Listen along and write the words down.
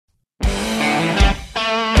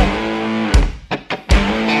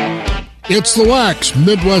It's the Wax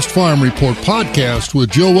Midwest Farm Report podcast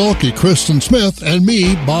with Joe Welke, Kristen Smith, and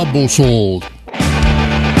me, Bob Bosold.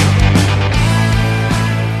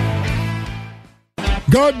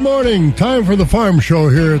 Good morning. Time for the Farm Show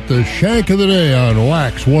here at the Shank of the Day on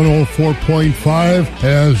Wax 104.5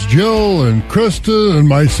 as Jill and Krista and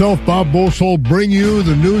myself, Bob Bosold, bring you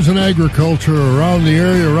the news and agriculture around the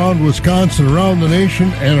area, around Wisconsin, around the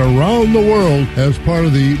nation, and around the world as part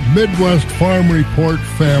of the Midwest Farm Report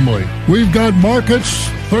family. We've got markets,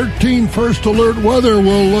 13 first alert weather.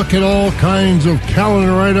 We'll look at all kinds of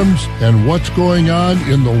calendar items and what's going on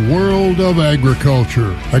in the world of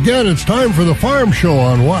agriculture. Again, it's time for the Farm Show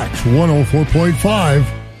on Wax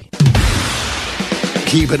 104.5.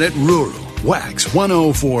 Keeping it rural. Wax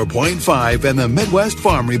 104.5 and the Midwest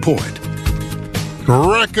Farm Report.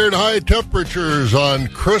 Record high temperatures on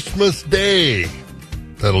Christmas Day.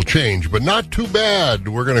 That'll change, but not too bad.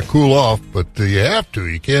 We're going to cool off, but you have to.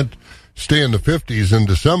 You can't stay in the 50s in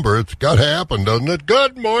December. It's got to happen, doesn't it?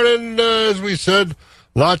 Good morning, as we said.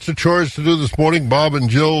 Lots of chores to do this morning. Bob and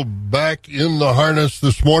Jill back in the harness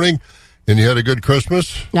this morning. And you had a good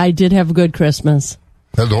Christmas? I did have a good Christmas.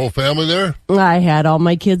 Had the whole family there? I had all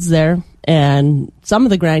my kids there, and some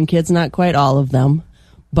of the grandkids, not quite all of them,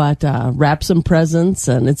 but wrapped some presents,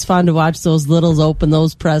 and it's fun to watch those littles open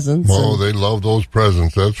those presents. Oh, they love those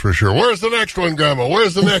presents, that's for sure. Where's the next one, Grandma?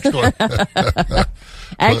 Where's the next one?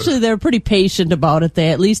 Actually, they're pretty patient about it.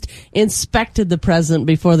 They at least inspected the present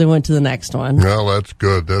before they went to the next one. Well, that's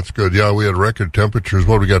good. That's good. Yeah, we had record temperatures.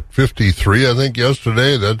 What, we got 53, I think,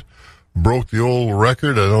 yesterday. That broke the old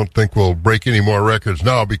record. I don't think we'll break any more records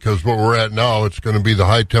now because what we're at now, it's going to be the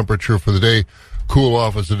high temperature for the day. Cool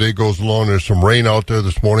off as the day goes along. There's some rain out there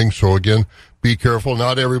this morning, so again, be careful.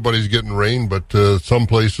 Not everybody's getting rain, but some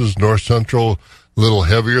places, north central, a little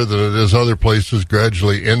heavier than it is other places,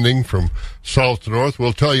 gradually ending from south to north.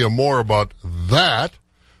 We'll tell you more about that,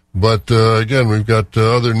 but again, we've got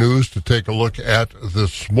other news to take a look at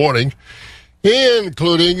this morning,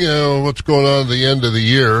 including what's going on at the end of the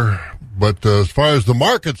year. But as far as the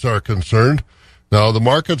markets are concerned, now the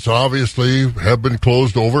markets obviously have been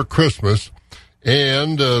closed over Christmas,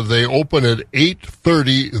 and they open at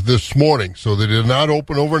 8:30 this morning. So they did not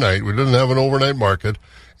open overnight. We didn't have an overnight market.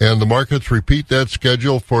 And the markets repeat that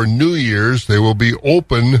schedule for New Year's. They will be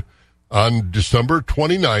open on December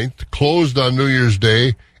 29th, closed on New Year's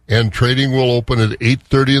Day, and trading will open at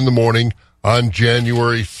 8:30 in the morning on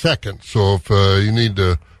January 2nd. So if you need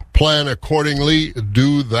to plan accordingly,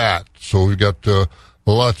 do that. So we've got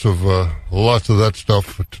lots of that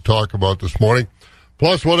stuff to talk about this morning.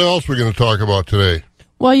 Plus, what else are we going to talk about today?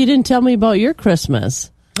 Well, you didn't tell me about your Christmas.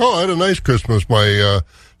 Oh, I had a nice Christmas. My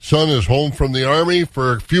son is home from the Army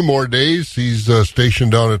for a few more days. He's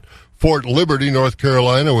stationed down at Fort Liberty, North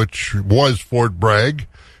Carolina, which was Fort Bragg.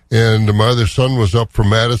 And my other son was up from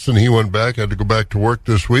Madison. He went back, had to go back to work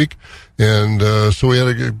this week. And so we had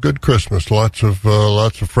a good Christmas. Lots of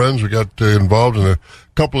friends. We got involved in a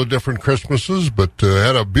couple of different Christmases, but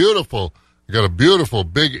had a beautiful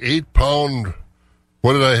big 8-pound,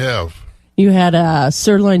 what did I have? You had a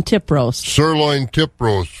sirloin tip roast. Sirloin tip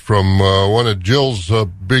roast from one of Jill's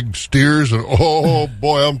big steers. And, oh,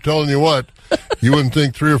 boy, I'm telling you what, you wouldn't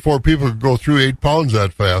think 3 or 4 people could go through 8 pounds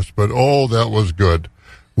that fast. But, oh, that was good.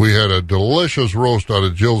 We had a delicious roast out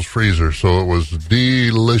of Jill's freezer, so it was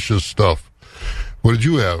delicious stuff. What did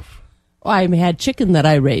you have? Well, I had chicken that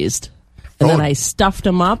I raised. And then I stuffed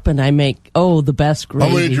them up, and I make, the best gravy.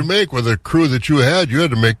 How many did you make with the crew that you had? You had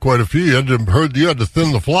to make quite a few. You had to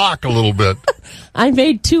thin the flock a little bit. I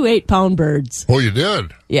made 2 8-pound birds. Oh, you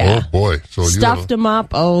did? Yeah. Oh, boy. So stuffed them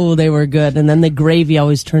up. Oh, they were good. And then the gravy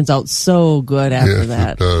always turns out so good after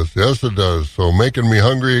that. Yes, it does. Yes, it does. So making me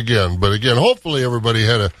hungry again. But again, hopefully everybody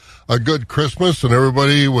had a good Christmas, and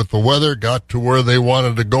everybody with the weather got to where they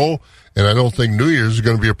wanted to go. And I don't think New Year's is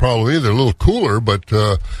going to be a problem either. A little cooler, but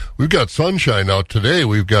we've got sunshine out today.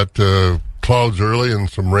 We've got clouds early and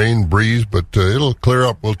some rain, breeze, but it'll clear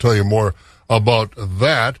up. We'll tell you more about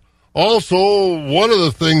that. Also, one of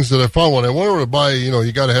the things that I found when I went over to buy,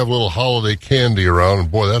 you got to have a little holiday candy around.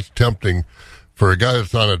 And, boy, that's tempting for a guy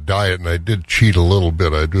that's on a diet. And I did cheat a little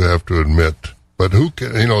bit, I do have to admit. But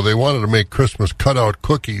they wanted to make Christmas cutout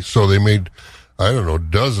cookies, so they made, I don't know,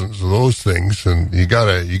 dozens of those things, and you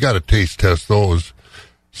gotta taste test those.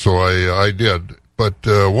 So I did. But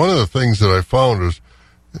one of the things that I found is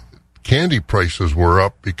candy prices were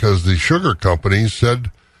up because the sugar companies said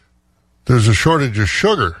there's a shortage of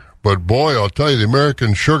sugar. But boy, I'll tell you, the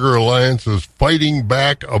American Sugar Alliance is fighting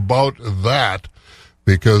back about that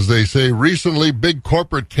because they say recently big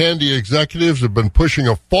corporate candy executives have been pushing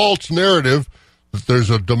a false narrative that there's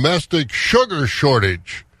a domestic sugar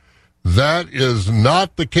shortage. That is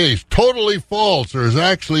not the case. Totally false. There is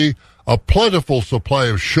actually a plentiful supply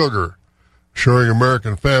of sugar. Assuring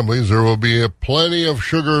American families there will be plenty of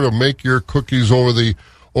sugar to make your cookies over the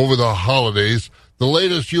holidays. The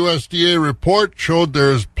latest USDA report showed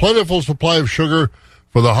there is plentiful supply of sugar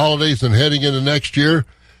for the holidays and heading into next year.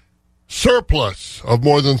 Surplus of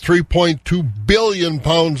more than 3.2 billion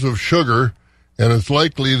pounds of sugar, and it's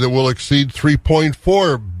likely that will exceed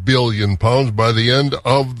 3.4 billion pounds by the end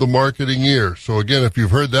of the marketing year. So again, if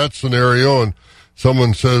you've heard that scenario and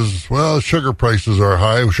someone says, well, sugar prices are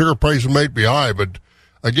high, sugar prices might be high, but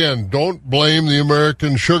again, don't blame the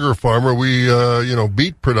American sugar farmer. We,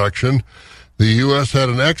 beet production. The U.S. had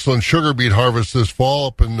an excellent sugar beet harvest this fall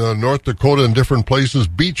up in North Dakota and different places.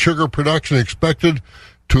 Beet sugar production expected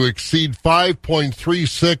to exceed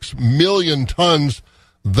 5.36 million tons.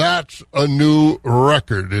 That's a new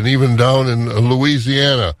record. And even down in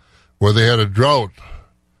Louisiana, where they had a drought,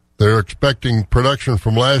 they're expecting production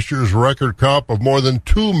from last year's record crop of more than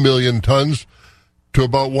 2 million tons to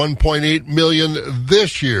about 1.8 million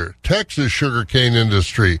this year. Texas sugarcane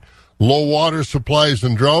industry, low water supplies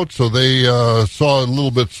and drought, so they saw a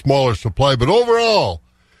little bit smaller supply. But overall,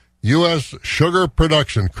 U.S. sugar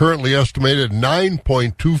production currently estimated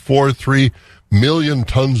 9.243 million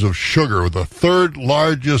tons of sugar, the third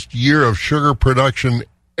largest year of sugar production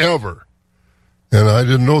ever. And I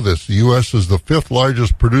didn't know this. The U.S. is the fifth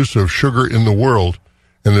largest producer of sugar in the world,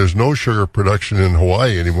 and there's no sugar production in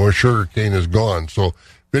Hawaii anymore. Sugar cane is gone. So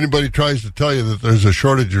if anybody tries to tell you that there's a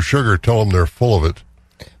shortage of sugar, tell them they're full of it.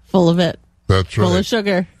 Full of it. That's right. Full of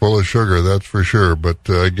sugar. Full of sugar, that's for sure. But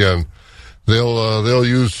again, they'll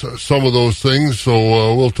use some of those things,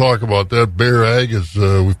 so we'll talk about that. Bayer Ag, as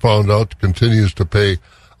we found out, continues to pay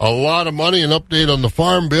a lot of money. An update on the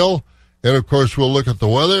farm bill, and of course we'll look at the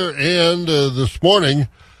weather. And this morning,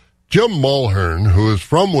 Jim Mulhern, who is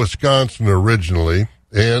from Wisconsin originally,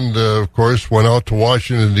 and of course went out to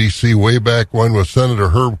Washington, D.C. way back when with Senator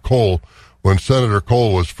Herb Kohl, when Senator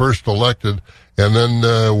Kohl was first elected, and then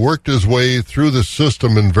worked his way through the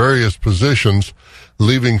system in various positions,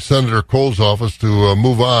 leaving Senator Kohl's office to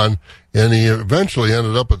move on, and he eventually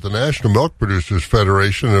ended up at the National Milk Producers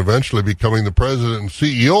Federation and eventually becoming the president and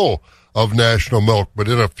CEO of National Milk. But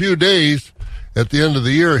in a few days, at the end of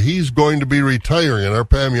the year, he's going to be retiring, and our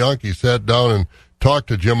Pam Yonke sat down and talked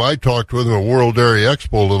to Jim. I talked with him at World Dairy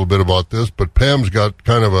Expo a little bit about this, but Pam's got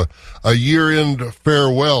kind of a year-end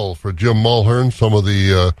farewell for Jim Mulhern, some of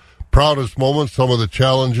the proudest moments, some of the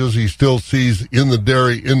challenges he still sees in the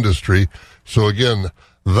dairy industry. So again,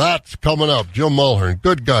 that's coming up. Jim Mulhern,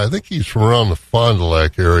 good guy. I think he's from around the Fond du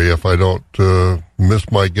Lac area, if I don't miss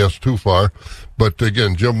my guess too far. But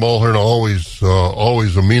again, Jim Mulhern,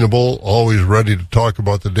 always amenable, always ready to talk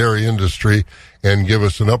about the dairy industry and give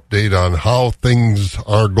us an update on how things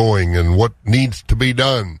are going and what needs to be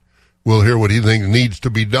done. We'll hear what he thinks needs to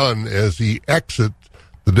be done as he exits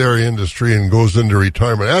the dairy industry and goes into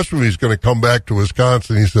retirement. I asked him if he's going to come back to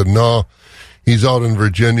Wisconsin. He said no. He's out in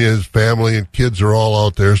Virginia. His family and kids are all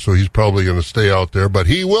out there, so he's probably going to stay out there. But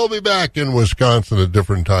he will be back in Wisconsin at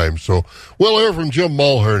different times. So we'll hear from Jim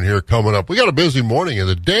Mulhern here coming up. We got a busy morning and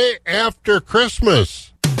the day after Christmas.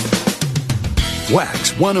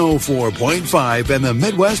 Wax 104.5 and the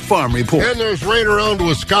Midwest Farm Report. And there's rain around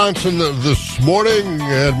Wisconsin this morning.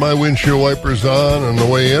 Had my windshield wipers on the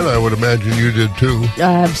way in. I would imagine you did too.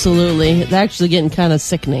 Absolutely. It's actually getting kind of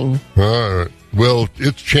sickening. All right. Well,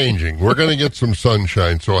 it's changing. We're going to get some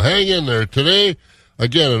sunshine. So hang in there. Today,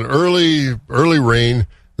 again, an early rain.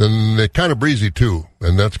 Then they're kind of breezy too.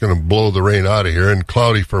 And that's going to blow the rain out of here. And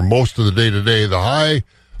cloudy for most of the day today. The high,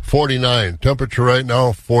 49. Temperature right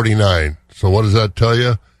now, 49. So what does that tell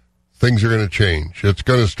you? Things are going to change. It's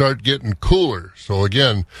going to start getting cooler. So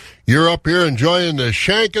again, you're up here enjoying the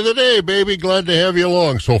shank of the day, baby. Glad to have you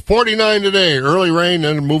along. So 49 today, early rain,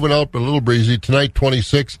 and moving out, but a little breezy. Tonight,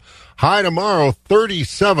 26. High tomorrow,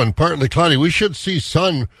 37, partly cloudy. We should see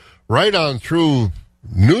sun right on through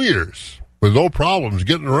New Year's with no problems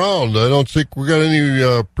getting around. I don't think we got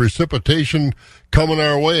any precipitation coming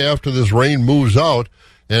our way after this rain moves out.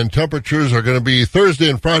 And temperatures are going to be Thursday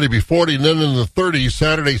and Friday be 40, and then in the 30s,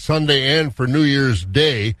 Saturday, Sunday, and for New Year's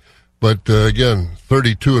Day. But again,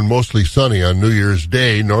 32 and mostly sunny on New Year's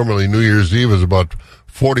Day. Normally New Year's Eve is about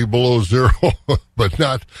 40 below zero, but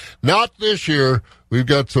not this year. We've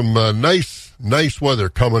got some nice weather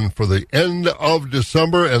coming for the end of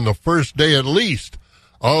December and the first day at least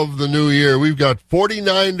of the new year. We've got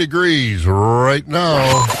 49 degrees right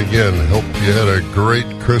now. Again, hope you had a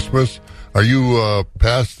great Christmas. Are you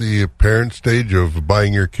past the parent stage of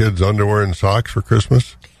buying your kids underwear and socks for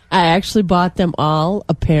Christmas? I actually bought them all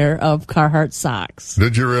a pair of Carhartt socks.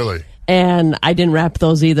 Did you really? And I didn't wrap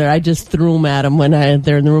those either. I just threw them at them when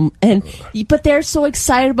they're in the room. But they're so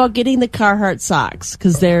excited about getting the Carhartt socks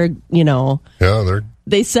because they're,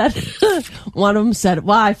 They said, one of them said,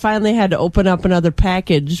 well, I finally had to open up another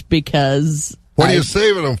package because... What are you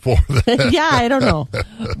saving them for? Yeah, I don't know.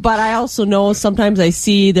 But I also know sometimes I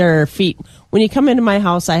see their feet. When you come into my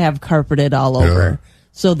house, I have carpeted all over. Yeah.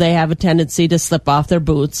 So they have a tendency to slip off their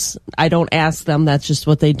boots. I don't ask them. That's just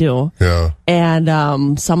what they do. Yeah.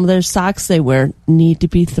 And some of their socks they wear need to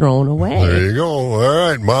be thrown away. There you go. All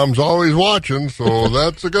right. Mom's always watching, so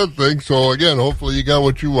that's a good thing. So, again, hopefully you got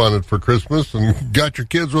what you wanted for Christmas and got your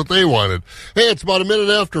kids what they wanted. Hey, it's about a minute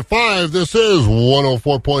after 5. This is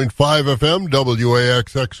 104.5 FM,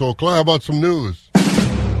 WAXX Eau Claire. How about some news?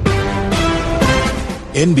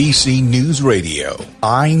 NBC News Radio.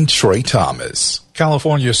 I'm Trey Thomas.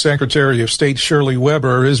 California Secretary of State Shirley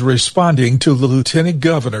Weber is responding to the lieutenant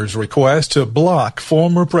governor's request to block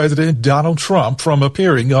former President Donald Trump from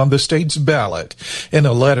appearing on the state's ballot. In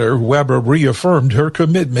a letter, Weber reaffirmed her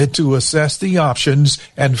commitment to assess the options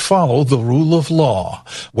and follow the rule of law.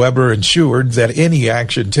 Weber ensured that any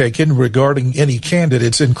action taken regarding any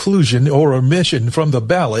candidate's inclusion or omission from the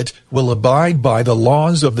ballot will abide by the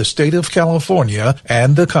laws of the state of California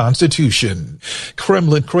and the Constitution.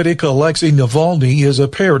 Kremlin critic Alexei Navalny is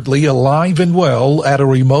apparently alive and well at a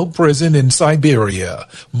remote prison in Siberia.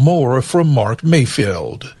 More from Mark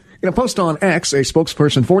Mayfield. In a post on X, a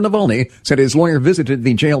spokesperson for Navalny said his lawyer visited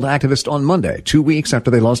the jailed activist on Monday, 2 weeks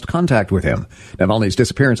after they lost contact with him. Navalny's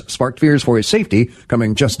disappearance sparked fears for his safety,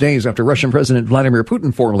 coming just days after Russian President Vladimir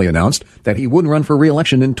Putin formally announced that he would run for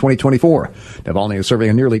re-election in 2024. Navalny is serving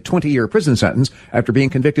a nearly 20-year prison sentence after being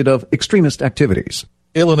convicted of extremist activities.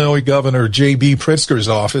 Illinois Governor J.B. Pritzker's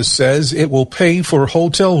office says it will pay for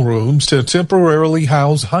hotel rooms to temporarily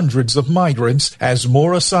house hundreds of migrants as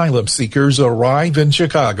more asylum seekers arrive in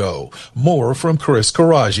Chicago. More from Chris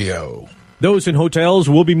Coraggio. Those in hotels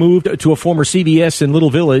will be moved to a former CVS in Little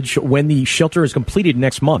Village when the shelter is completed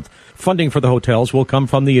next month. Funding for the hotels will come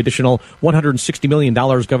from the additional $160 million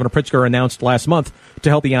Governor Pritzker announced last month to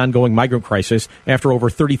help the ongoing migrant crisis after over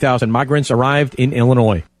 30,000 migrants arrived in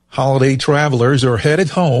Illinois. Holiday travelers are headed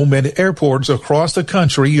home and airports across the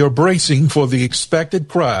country are bracing for the expected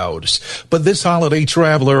crowds. But this holiday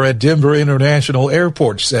traveler at Denver International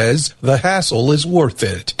Airport says the hassle is worth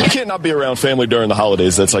it. You can't not be around family during the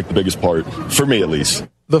holidays. That's like the biggest part, for me at least.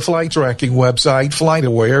 The flight tracking website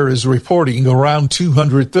FlightAware is reporting around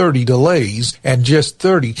 230 delays and just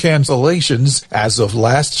 30 cancellations as of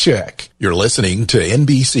last check. You're listening to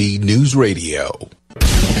NBC News Radio.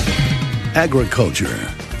 Agriculture.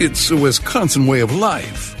 It's a Wisconsin way of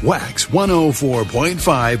life. Wax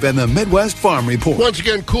 104.5 and the Midwest Farm Report. Once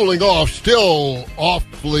again, cooling off. Still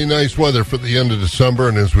awfully nice weather for the end of December.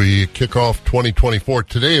 And as we kick off 2024,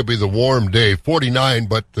 today will be the warm day. 49,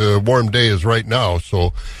 but the warm day is right now. So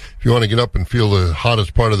if you want to get up and feel the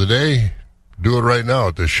hottest part of the day, do it right now.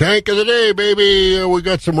 At the shank of the day, baby. We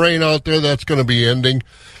got some rain out there. That's going to be ending.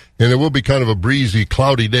 And it will be kind of a breezy,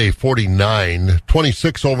 cloudy day, 49,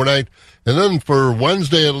 26 overnight. And then for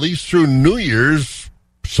Wednesday, at least through New Year's,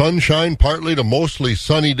 sunshine, partly to mostly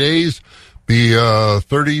sunny days. Be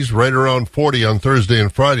 30s, right around 40 on Thursday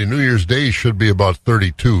and Friday. New Year's Day should be about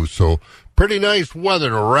 32. So pretty nice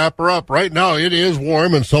weather to wrap her up. Right now it is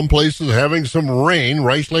warm in some places, having some rain.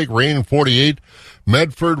 Rice Lake rain 48.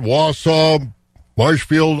 Medford, Wausau,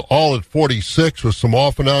 Marshfield all at 46 with some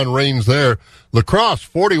off and on rains there. La Crosse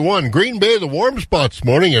 41. Green Bay, the warm spot this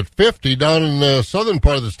morning at 50. Down in the southern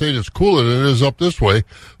part of the state, it's cooler than it is up this way.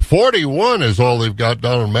 41 is all they've got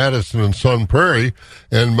down in Madison and Sun Prairie.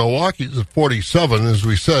 And Milwaukee's at 47. As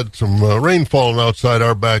we said, some rain falling outside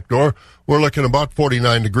our back door. We're looking about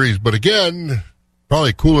 49 degrees. But again,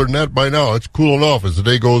 probably cooler than that by now. It's cooling off as the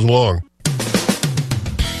day goes along.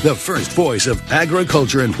 The first voice of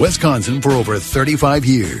agriculture in Wisconsin for over 35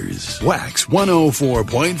 years. Wax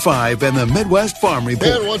 104.5 and the Midwest Farm Report.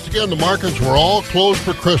 And once again, the markets were all closed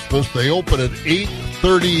for Christmas. They open at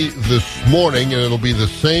 8:30 this morning, and it'll be the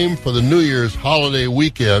same for the New Year's holiday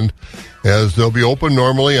weekend, as they'll be open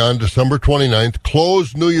normally on December 29th.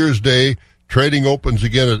 Closed New Year's Day. Trading opens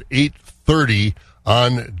again at 8:30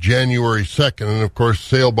 on January 2nd. And, of course,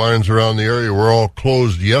 sale barns around the area were all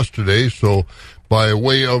closed yesterday, so by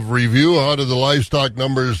way of review, how did the livestock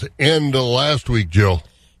numbers end last week, Jill?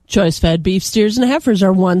 Choice-fed beef steers and heifers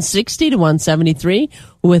are 160 to 173,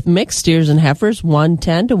 with mixed steers and heifers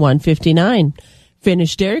 110 to 159.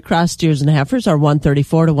 Finished dairy cross steers and heifers are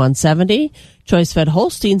 134 to 170. Choice-fed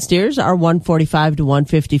Holstein steers are 145 to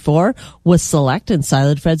 154, with select and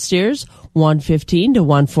silage-fed steers 115 to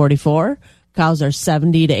 144. Cows are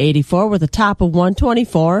 70 to 84 with a top of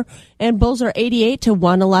 124, and bulls are 88 to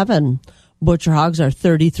 111. Butcher hogs are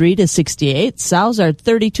 33 to 68. Sows are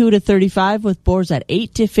 32 to 35 with boars at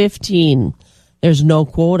 8 to 15. There's no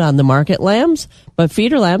quote on the market lambs, but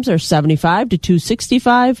feeder lambs are 75 to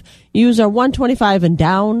 265. Ewes are 125 and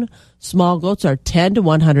down. Small goats are $10 to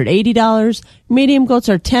 $180. Medium goats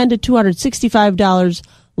are $10 to $265.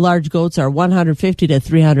 Large goats are $150 to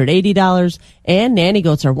 $380, and nanny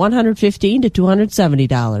goats are $115 to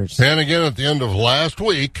 $270. And again, at the end of last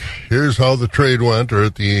week, here's how the trade went, or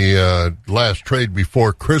at the last trade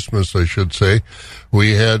before Christmas, I should say.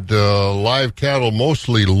 We had live cattle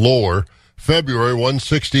mostly lower. February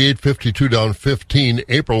 168.52 down 15.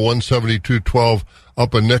 April 172.12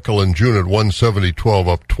 up a nickel. In June at 170.12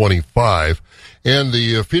 up 25. And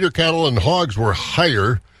the feeder cattle and hogs were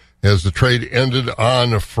higher as the trade ended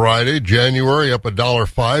on Friday. January up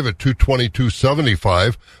 $1.05 at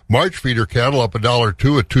 222.75. March feeder cattle up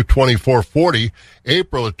 $1.02 at 224.40.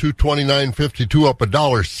 April at 229.52 up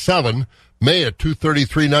 $1.07. May at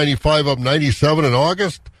 233.95 up 97. In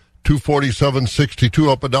August 247.62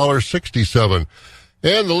 up $1.67.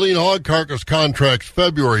 And the lean hog carcass contracts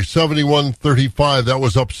February 71.35, that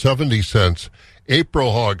was up 70 cents.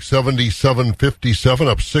 April hog 77.57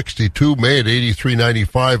 up 62. May at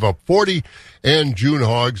 83.95 up 40, and June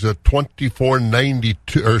hogs at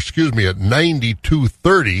 24.92, or excuse me, at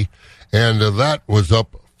 92.30, and that was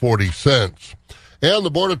up 40 cents. And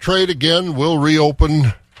the Board of Trade again will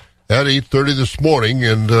reopen at 8:30 this morning,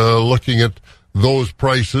 and looking at those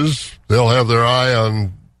prices, they'll have their eye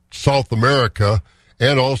on South America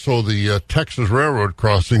and also the Texas Railroad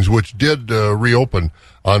crossings, which did reopen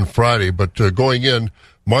on Friday. But going in,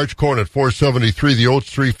 March corn at $4.73, the oats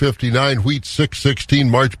 $3.59, wheat $6.16,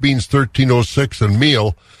 March beans $13.06, and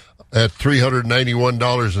meal at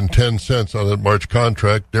 $391.10 on that March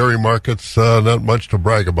contract. Dairy markets, not much to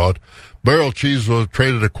brag about. Barrel cheese was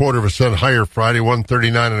traded 1/4 cent higher Friday,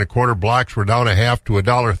 139 1/4. Blocks were down 1/2 to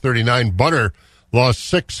 $1.39. Butter lost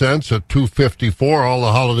 6 cents at $2.54. All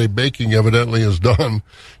the holiday baking evidently is done.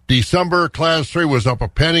 December class 3 was up a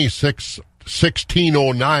penny,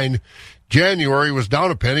 16.09. January was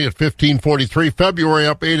down a penny at 15.43. February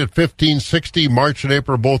up 8 at 15.60. March and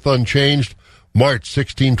April both unchanged. March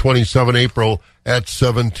 16.27. April at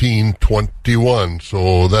 17.21.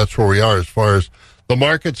 So that's where we are as far as the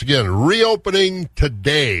markets. Again, reopening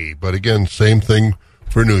today, but again, same thing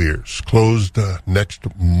for New Year's. Closed next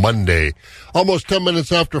Monday. Almost 10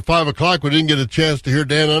 minutes after 5 o'clock. We didn't get a chance to hear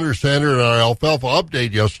Dan Undersander in our Alfalfa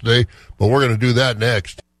update yesterday, but we're going to do that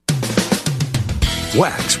next.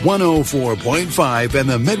 Wax 104.5 and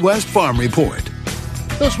the Midwest Farm Report.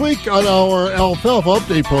 This week on our Alfalfa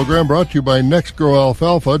Update program, brought to you by Next Grow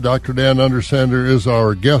Alfalfa, Dr. Dan Undersander is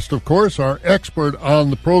our guest, of course, our expert on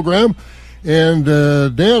the program. And,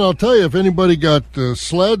 Dan, I'll tell you, if anybody got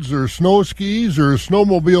sleds or snow skis or a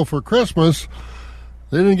snowmobile for Christmas,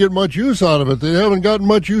 they didn't get much use out of it. They haven't gotten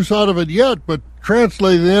much use out of it yet, but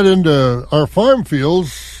translating that into our farm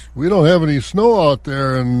fields, we don't have any snow out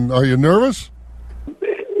there. And are you nervous?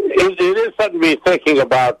 It is something to be thinking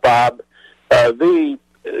about, Bob. The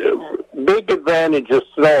big advantage of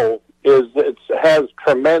snow is it has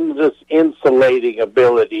tremendous insulating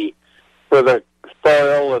ability for the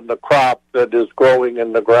soil and the crop that is growing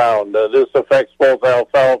in the ground. This affects both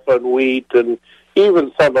alfalfa and wheat and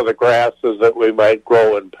even some of the grasses that we might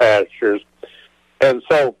grow in pastures. And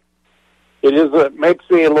so it makes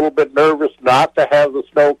me a little bit nervous not to have the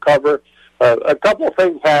snow cover. A couple of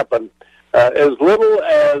things happen. As little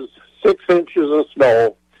as 6 inches of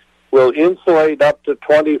snow will insulate up to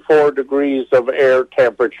 24 degrees of air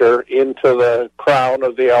temperature into the crown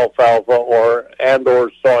of the alfalfa or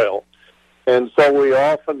soil. And so we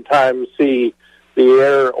oftentimes see the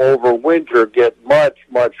air over winter get much,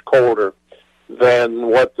 much colder than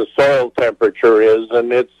what the soil temperature is.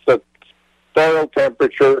 And it's the soil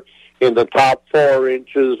temperature in the top 4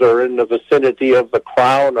 inches or in the vicinity of the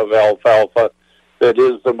crown of alfalfa that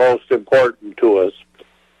is the most important to us.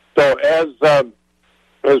 So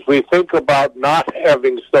as we think about not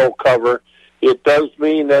having snow cover, it does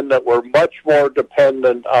mean then that we're much more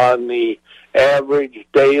dependent on the average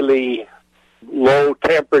daily low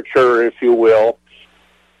temperature, if you will.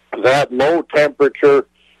 That low temperature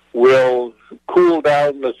will cool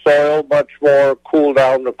down the soil much more, cool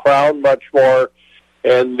down the crown much more,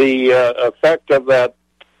 and the effect of that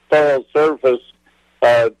soil surface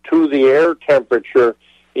to the air temperature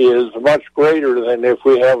is much greater than if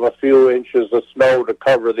we have a few inches of snow to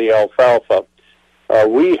cover the alfalfa.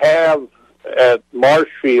 We have at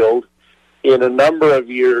Marshfield in a number of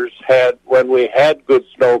years had, when we had good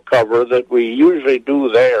snow cover, that we usually do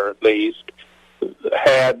there at least,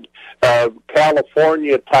 had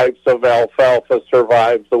California types of alfalfa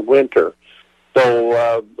survive the winter.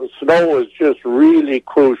 So snow is just really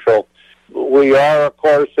crucial. We are, of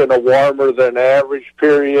course, in a warmer than average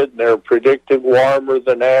period. They're predicting warmer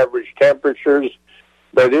than average temperatures.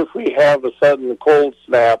 But if we have a sudden cold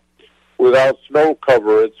snap without snow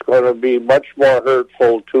cover, it's going to be much more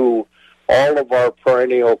hurtful to all of our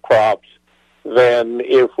perennial crops than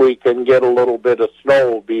if we can get a little bit of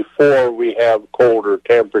snow before we have colder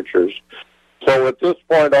temperatures. So at this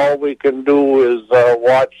point, all we can do is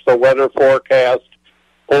watch the weather forecast,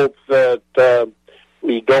 hope that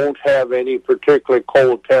we don't have any particularly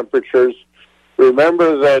cold temperatures.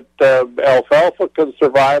 Remember that alfalfa can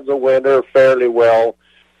survive the winter fairly well,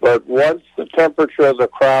 but once the temperature of the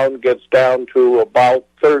crown gets down to about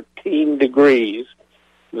 13 degrees,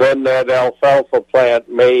 then that alfalfa plant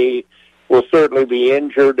will certainly be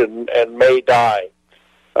injured and may die.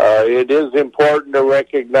 It is important to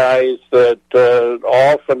recognize that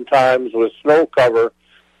oftentimes with snow cover,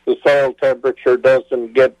 the soil temperature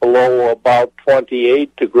doesn't get below about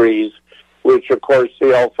 28 degrees, which, of course,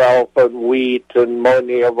 the alfalfa and wheat and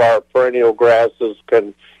many of our perennial grasses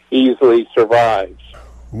can easily survive.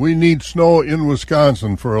 We need snow in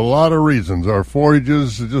Wisconsin for a lot of reasons. Our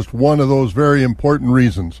forages is just one of those very important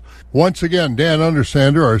reasons. Once again, Dan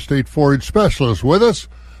Undersander, our state forage specialist, with us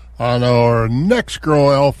on our Next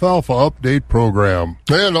Grow Alfalfa Update program.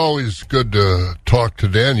 And always good to talk to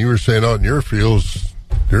Dan. You were saying out in your fields,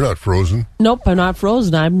 you're not frozen. Nope, I'm not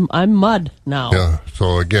frozen. I'm mud now. Yeah,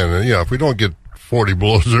 so again, if we don't get 40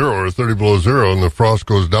 below zero or 30 below zero and the frost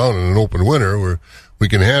goes down in an open winter, we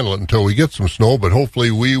can handle it until we get some snow, but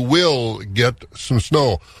hopefully we will get some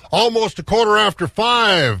snow. Almost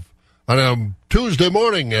 5:15 on a Tuesday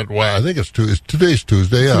morning I think it's today's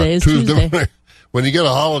Tuesday. Yeah, Today is Tuesday. Morning. When you get a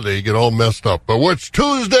holiday, you get all messed up. But what's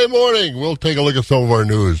Tuesday morning? We'll take a look at some of our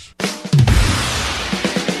news.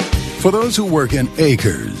 For those who work in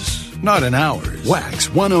acres, not in hours, Wax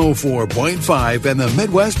 104.5 and the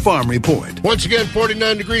Midwest Farm Report. Once again,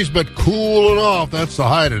 49 degrees, but cooling off. That's the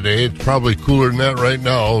high today. It's probably cooler than that right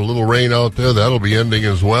now. A little rain out there. That'll be ending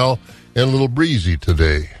as well. And a little breezy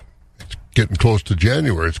today. It's getting close to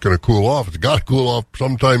January. It's going to cool off. It's got to cool off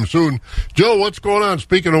sometime soon. Joe, what's going on?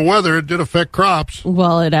 Speaking of weather, it did affect crops.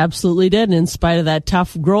 Well, it absolutely did. And in spite of that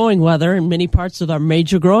tough growing weather in many parts of our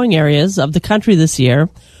major growing areas of the country this year,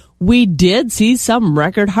 we did see some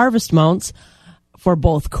record harvest amounts for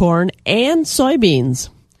both corn and soybeans.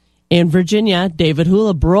 In Virginia, David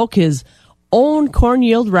Hula broke his own corn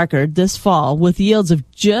yield record this fall with yields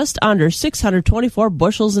of just under 624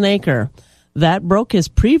 bushels an acre. That broke his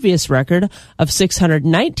previous record of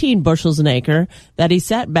 619 bushels an acre that he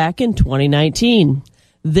set back in 2019.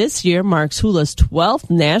 This year marks Hula's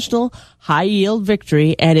 12th national high-yield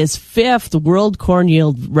victory and his 5th world corn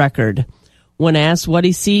yield record. When asked what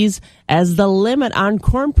he sees as the limit on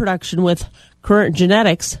corn production with current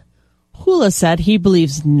genetics, Hula said he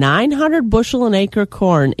believes 900 bushel an acre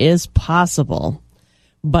corn is possible.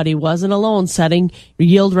 But he wasn't alone setting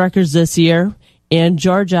yield records this year. In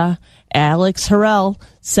Georgia, Alex Harrell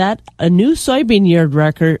set a new soybean yield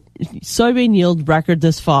record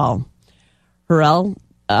this fall. Harrell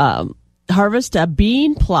harvested a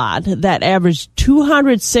bean plot that averaged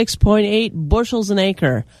 206.8 bushels an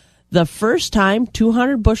acre. The first time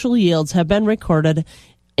 200 bushel yields have been recorded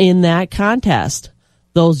in that contest.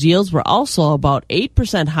 Those yields were also about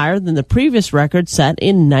 8% higher than the previous record set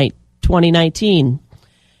in 2019.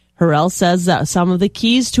 Harrell says that some of the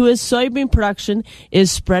keys to his soybean production is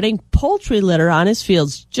spreading poultry litter on his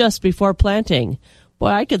fields just before planting. Boy,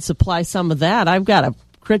 I could supply some of that. I've got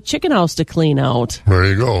a chicken house to clean out. There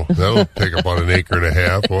you go. That'll take about an acre and a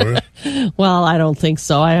half, won't it? Well, I don't think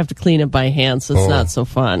so. I have to clean it by hand, so it's not so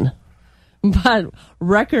fun. But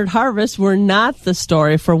record harvests were not the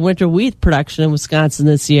story for winter wheat production in Wisconsin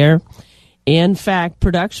this year. In fact,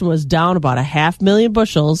 production was down about 500,000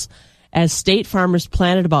 bushels as state farmers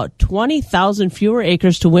planted about 20,000 fewer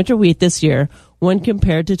acres to winter wheat this year when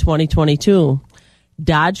compared to 2022.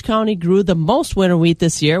 Dodge County grew the most winter wheat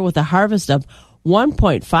this year with a harvest of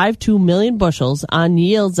 1.52 million bushels on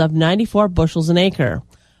yields of 94 bushels an acre.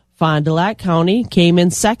 Fond du Lac County came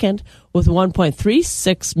in second with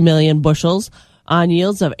 1.36 million bushels on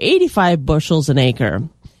yields of 85 bushels an acre.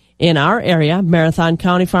 In our area, Marathon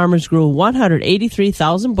County farmers grew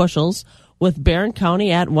 183,000 bushels, with Barron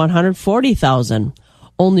County at 140,000.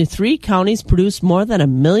 Only 3 counties produced more than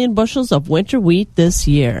 1 million bushels of winter wheat this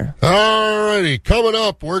year. All righty. Coming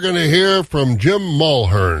up, we're going to hear from Jim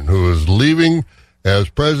Mulhern, who is leaving as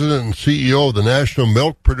president and CEO of the National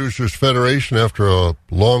Milk Producers Federation after a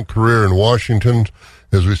long career in Washington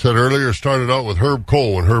as we said earlier, started out with Herb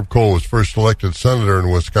Kohl when Herb Kohl was first elected senator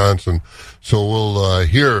in Wisconsin. So we'll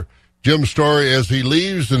hear Jim's story as he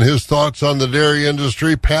leaves and his thoughts on the dairy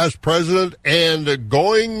industry, past, present, and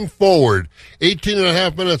going forward. 18 and a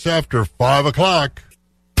half minutes after 5 o'clock.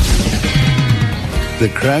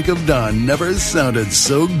 The crack of dawn never sounded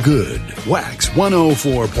so good. Wax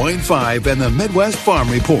 104.5 and the Midwest Farm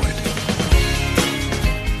Report.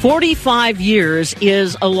 45 years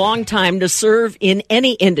is a long time to serve in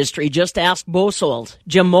any industry. Just ask Bosold.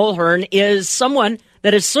 Jim Mulhern is someone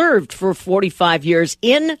that has served for 45 years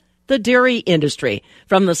in the dairy industry.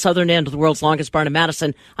 From the southern end of the world's longest barn in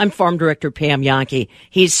Madison, I'm Farm Director Pam Yonke.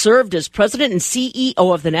 He's served as president and CEO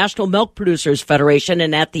of the National Milk Producers Federation,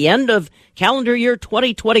 and at the end of calendar year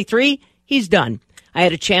 2023, he's done. I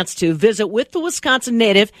had a chance to visit with the Wisconsin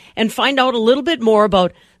native and find out a little bit more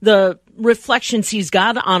about the reflections he's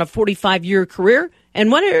got on a 45-year career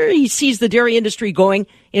and where he sees the dairy industry going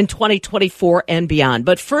in 2024 and beyond.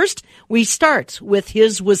 But first, we start with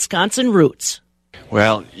his Wisconsin roots.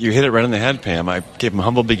 Well, you hit it right on the head, Pam. I gave him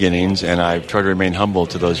humble beginnings, and I've tried to remain humble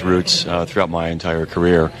to those roots throughout my entire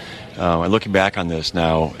career. And looking back on this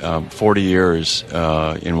now, 40 years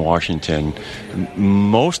in Washington,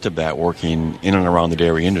 most of that working in and around the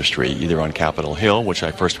dairy industry, either on Capitol Hill, which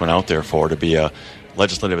I first went out there for to be a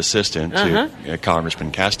legislative assistant to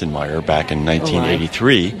Congressman Kastenmeier back in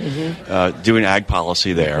 1983, doing ag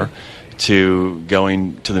policy there, to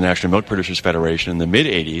going to the National Milk Producers Federation in the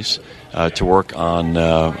mid-'80s to work on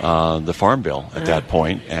the Farm Bill at that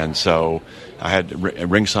point. And so I had a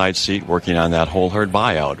ringside seat working on that whole herd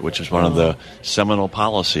buyout, which is one of the seminal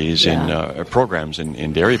policies in programs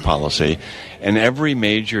in dairy policy. And every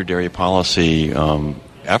major dairy policy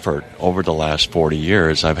effort over the last 40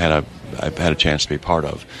 years I've had a chance to be part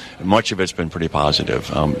of. Much of it's been pretty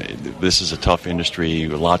positive. This is a tough industry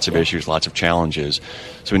with lots of issues, lots of challenges.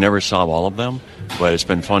 So we never solve all of them, but it's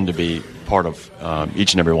been fun to be part of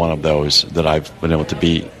each and every one of those that I've been able to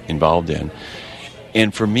be involved in.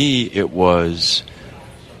 And for me, it was,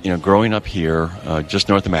 growing up here, just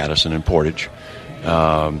north of Madison in Portage.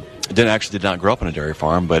 Did not grow up on a dairy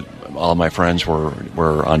farm, but all of my friends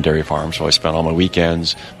were on dairy farms, so I spent all my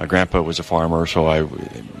weekends. My grandpa was a farmer, so I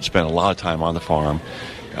spent a lot of time on the farm.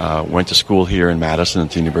 Went to school here in Madison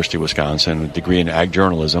at the University of Wisconsin, a degree in ag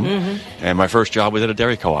journalism, and my first job was at a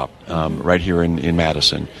dairy co-op right here in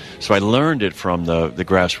Madison. So I learned it from the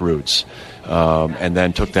grassroots, and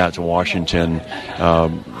then took that to Washington,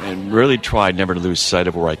 and really tried never to lose sight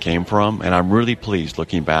of where I came from. And I'm really pleased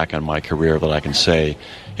looking back on my career that I can say,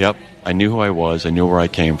 yep, I knew who I was, I knew where I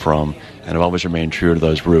came from, and I've always remained true to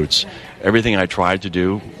those roots. Everything I tried to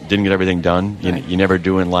do, didn't get everything done. You never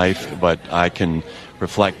do in life, but I can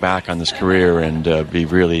reflect back on this career and be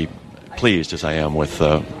really pleased as I am with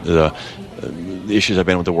the issues I've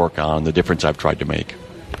been able to work on, the difference I've tried to make.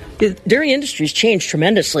 The dairy industry's changed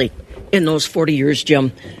tremendously in those 40 years,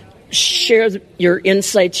 Jim. Share your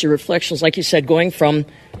insights, your reflections, like you said, going from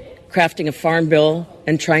crafting a farm bill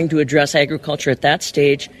and trying to address agriculture at that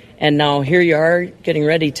stage, and now here you are getting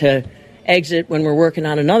ready to exit when we're working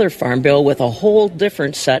on another farm bill with a whole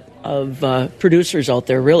different set of producers out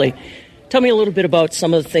there, really. Tell me a little bit about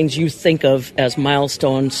some of the things you think of as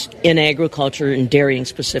milestones in agriculture and dairying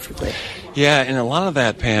specifically. Yeah, and a lot of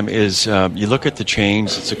that, Pam, is you look at the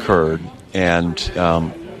change that's occurred, and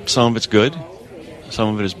some of it's good,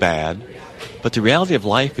 some of it is bad. But the reality of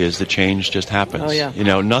life is that change just happens. Oh,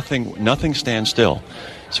 yeah. Nothing stands still.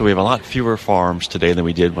 So we have a lot fewer farms today than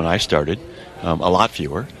we did when I started, a lot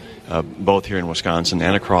fewer, both here in Wisconsin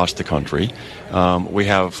and across the country. We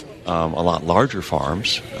have a lot larger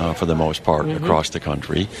farms, for the most part, across the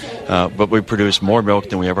country, but we produce more milk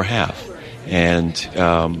than we ever have. And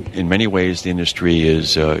in many ways, the industry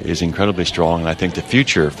is incredibly strong, and I think the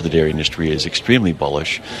future for the dairy industry is extremely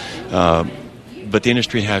bullish. But the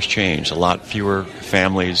industry has changed. A lot fewer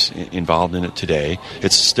families involved in it today.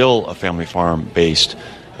 It's still a family farm-based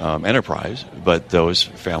enterprise, but those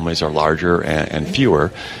families are larger and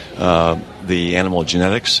fewer. The animal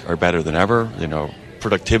genetics are better than ever.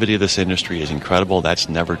 Productivity of this industry is incredible. That's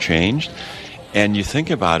never changed. And you think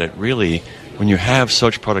about it, really, when you have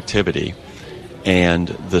such productivity and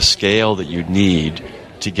the scale that you need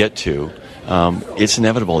to get to, it's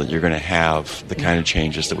inevitable that you're going to have the kind of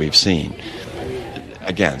changes that we've seen.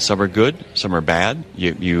 Again, some are good, some are bad.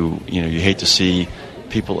 You hate to see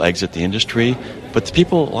people exit the industry, but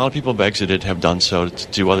a lot of people who have exited have done so to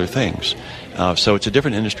do other things. So it's a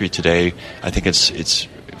different industry today. I think it's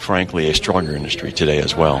frankly a stronger industry today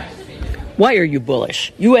as well. Why are you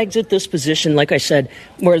bullish? You exit this position, like I said,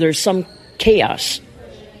 where there's some chaos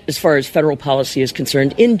as far as federal policy is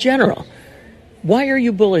concerned in general. Why are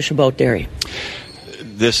you bullish about dairy?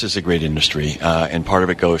 This is a great industry, and part of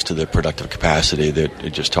it goes to the productive capacity that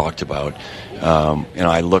it just talked about.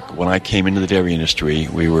 When I came into the dairy industry,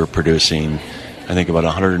 we were producing, I think, about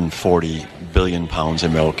 140 billion pounds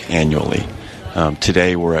of milk annually.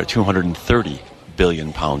 Today, we're at 230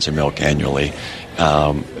 billion pounds of milk annually.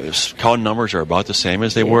 Cow numbers are about the same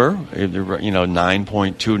as they were.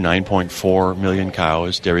 9.2, 9.4 million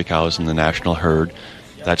cows, dairy cows in the national herd.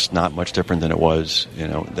 That's not much different than it was.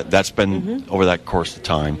 That's been over that course of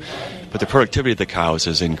time. But the productivity of the cows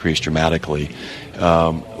has increased dramatically.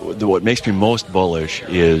 What makes me most bullish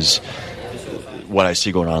is what I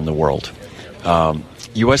see going on in the world.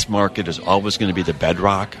 U.S. market is always going to be the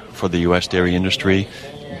bedrock for the U.S. dairy industry,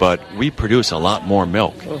 but we produce a lot more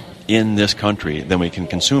milk in this country than we can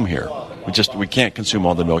consume here. We can't consume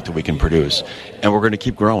all the milk that we can produce, and we're going to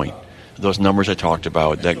keep growing. Those numbers I talked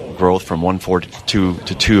about, that growth from 142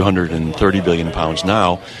 to 230 billion pounds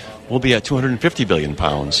now, will be at 250 billion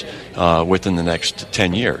pounds within the next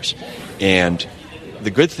 10 years. And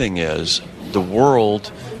the good thing is the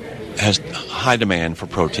world has high demand for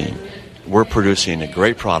protein. We're producing a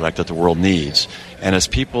great product that the world needs. And as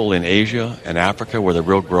people in Asia and Africa, where the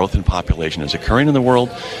real growth in population is occurring in the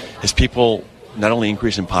world, as people not only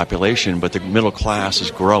increase in population, but the middle class is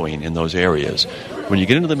growing in those areas. When you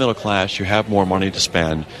get into the middle class, you have more money to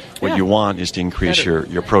spend. What you want is to increase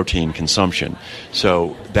your protein consumption.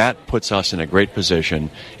 So that puts us in a great position.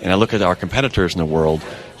 And I look at our competitors in the world.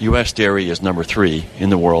 U.S. dairy is number 3 in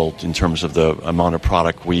the world in terms of the amount of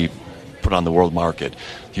product we put on the world market.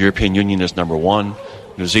 The European Union is number 1.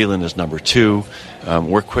 New Zealand is number 2.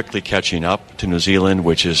 We're quickly catching up to New Zealand,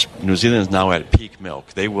 New Zealand is now at peak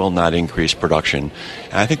milk. They will not increase production.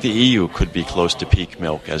 And I think the EU could be close to peak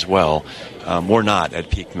milk as well. We're not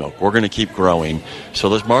at peak milk. We're going to keep growing. So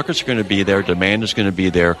those markets are going to be there. Demand is going to be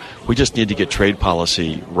there. We just need to get trade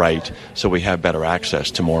policy right so we have better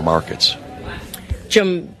access to more markets.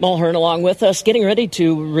 Jim Mulhern along with us, getting ready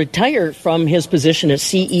to retire from his position as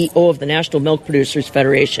CEO of the National Milk Producers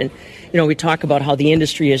Federation. We talk about how the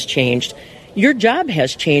industry has changed. Your job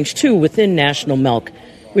has changed, too, within National Milk.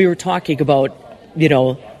 We were talking about,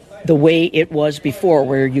 the way it was before,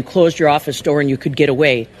 where you closed your office door and you could get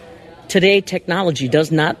away. Today, technology does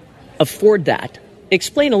not afford that.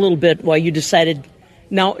 Explain a little bit why you decided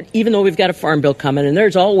now, even though we've got a farm bill coming, and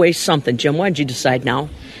there's always something. Jim, why did you decide now?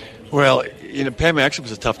 Well, Pam, actually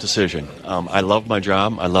was a tough decision. I love my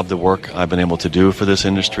job. I love the work I've been able to do for this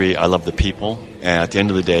industry. I love the people. And at the end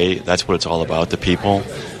of the day, that's what it's all about, the people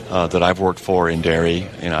that I've worked for in dairy.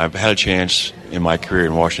 I've had a chance in my career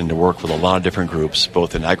in Washington to work with a lot of different groups,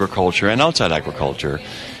 both in agriculture and outside agriculture.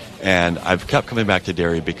 And I've kept coming back to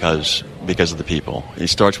dairy because of the people. It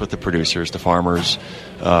starts with the producers, the farmers,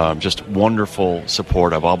 just wonderful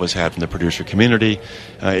support I've always had from the producer community.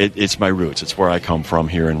 It's my roots. It's where I come from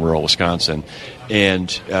here in rural Wisconsin. And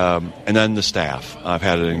then the staff. I've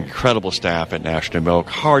had an incredible staff at National Milk,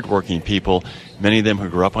 hardworking people, many of them who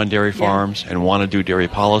grew up on dairy farms and want to do dairy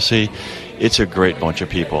policy. It's a great bunch of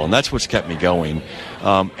people, and that's what's kept me going.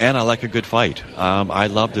 And I like a good fight. I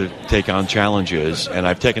love to take on challenges, and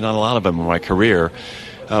I've taken on a lot of them in my career.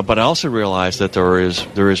 But I also realize that there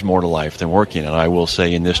is more to life than working. And I will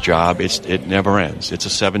say in this job, it never ends. It's a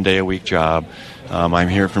 7-day-a-week job. I'm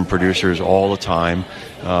hearing from producers all the time.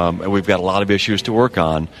 And we've got a lot of issues to work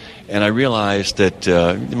on. And I realized that,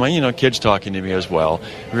 my kids talking to me as well,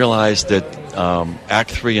 realized that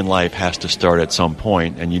Act 3 in life has to start at some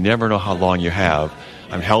point, and you never know how long you have.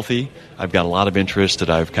 I'm healthy. I've got a lot of interest that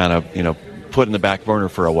I've kind of, put in the back burner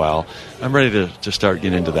for a while. I'm ready to start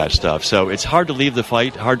getting into that stuff. So it's hard to leave the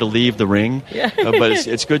fight, hard to leave the ring, but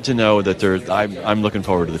it's good to know that I'm looking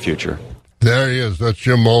forward to the future. There he is. That's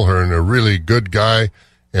Jim Mulhern, a really good guy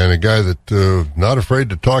and a guy that not afraid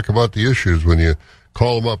to talk about the issues when you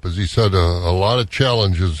call him up. As he said, a lot of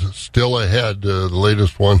challenges still ahead. The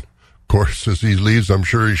latest one, of course, as he leaves, I'm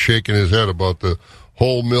sure he's shaking his head about the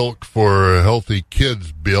whole milk for healthy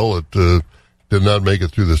kids bill. It did not make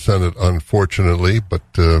it through the Senate, unfortunately, but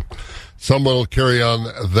someone will carry on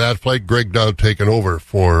that fight. Greg Dowd taking over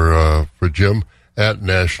for Jim at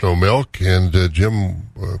National Milk, and Jim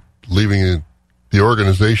leaving the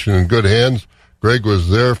organization in good hands. Greg was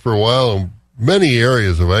there for a while, and many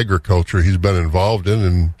areas of agriculture he's been involved in,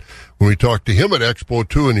 and when we talked to him at Expo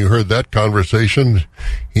 2 and you heard that conversation,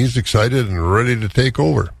 he's excited and ready to take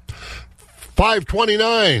over.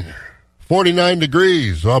 529. 49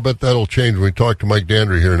 degrees. I'll bet that'll change when we talk to Mike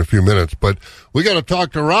Dandry here in a few minutes. But we got to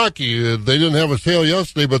talk to Rocky. They didn't have a sale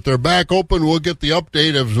yesterday, but they're back open. We'll get the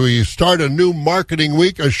update as we start a new marketing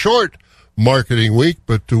week, a short marketing week.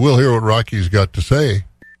 But we'll hear what Rocky's got to say.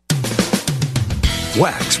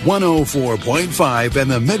 Wax 104.5 and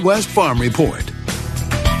the Midwest Farm Report.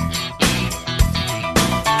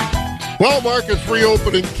 Well, markets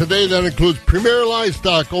reopening today. That includes Premier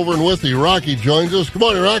Livestock over in Withy. Rocky joins us. Good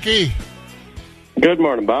morning, Rocky. Good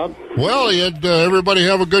morning, Bob. Well, you had everybody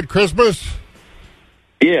have a good Christmas?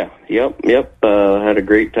 Yeah, yep. Had a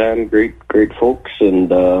great time, great folks, and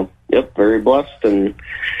very blessed and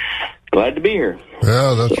glad to be here.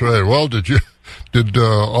 Yeah, that's right. Well, did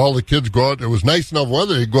all the kids go out? It was nice enough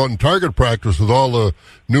weather. You go out and target practice with all the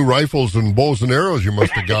new rifles and bows and arrows. You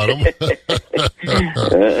must have got them.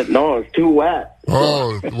 No, it's too wet.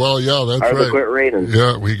 Oh, well, yeah, that's right. Quit raining.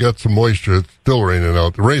 Yeah, we got some moisture. It's still raining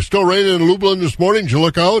out. Still raining in Lublin this morning. Did you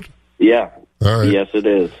look out? Yeah. All right. Yes, it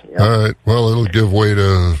is. Yep. All right. Well, it'll give way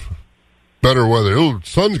to better weather. The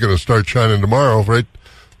sun's going to start shining tomorrow, right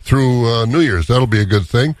through New Year's. That'll be a good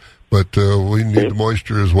thing. But we need the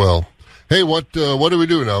moisture as well. Hey, what do we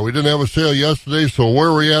do now? We didn't have a sale yesterday, so where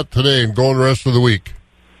are we at today and going the rest of the week?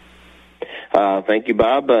 Thank you,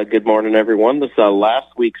 Bob. Good morning, everyone. This last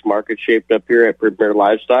week's market shaped up here at Premier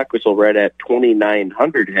Livestock, which will right at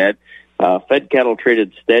 2,900 head. Fed cattle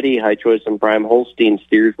traded steady. High choice and prime Holstein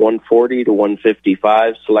steers 140 to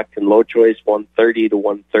 155. Select and low choice 130 to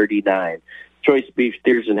 139. Choice beef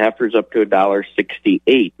steers and heifers up to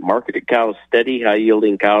 $1.68. Marketed cows steady. High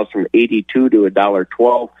yielding cows from 82 to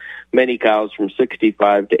 $1.12. Many cows from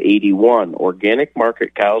 65 to 81. Organic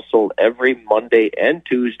market cows sold every Monday and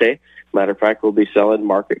Tuesday. Matter of fact, we'll be selling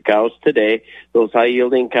market cows today. Those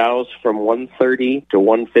high-yielding cows from 130 to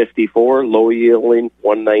 154, low-yielding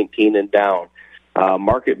 119 and down.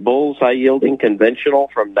 Market bulls, high-yielding conventional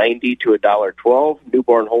from 90 to $1.12.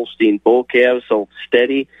 Newborn Holstein bull calves sold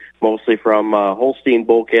steady, mostly from Holstein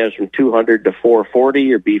bull calves from 200 to 440.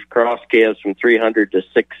 Your beef cross calves from 300 to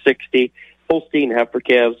 660. Holstein heifer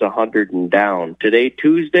calves 100 and down. Today,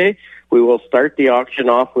 Tuesday, we will start the auction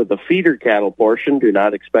off with the feeder cattle portion. Do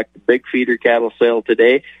not expect a big feeder cattle sale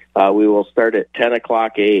today. We will start at 10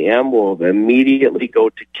 o'clock a.m. We'll immediately go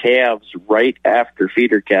to calves right after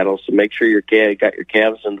feeder cattle, so make sure you got your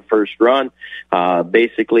calves in the first run.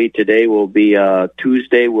 Basically, today will be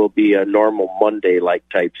Tuesday will be a normal Monday-like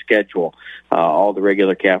type schedule. All the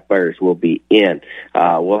regular calf buyers will be in.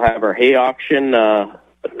 We'll have our hay auction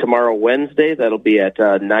tomorrow, Wednesday. That'll be at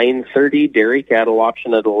 9:30. Dairy cattle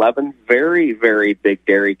auction at 11. Very, very big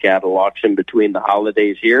dairy cattle auction between the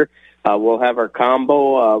holidays here. We'll have our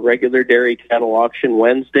combo regular dairy cattle auction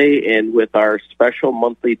Wednesday, and with our special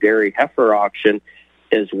monthly dairy heifer auction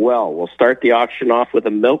as well. We'll start the auction off with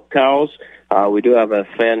the milk cows. We do have a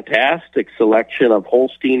fantastic selection of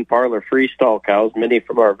Holstein parlor freestall cows, many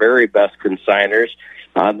from our very best consigners.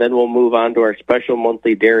 Then we'll move on to our special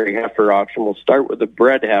monthly dairy heifer auction. We'll start with the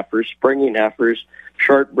bred heifers, springing heifers,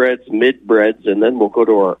 shortbreds, midbreds, and then we'll go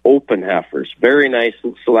to our open heifers. Very nice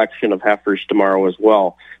selection of heifers tomorrow as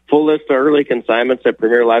well. Full list of early consignments at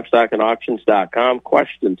PremierLivestockAndAuctions.com.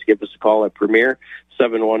 Questions, give us a call at Premier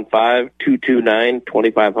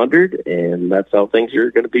 715-229-2500, and that's how things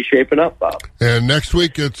are going to be shaping up, Bob. And next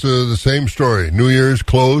week it's the same story. New Year's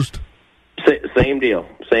closed? Same deal.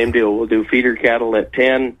 We'll do feeder cattle at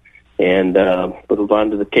 10 and move on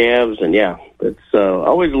to the calves. And, yeah, it's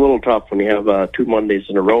always a little tough when you have 2 Mondays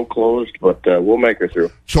in a row closed, but we'll make her through.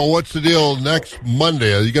 So what's the deal next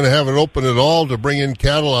Monday? Are you going to have it open at all to bring in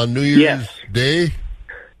cattle on New Year's Day?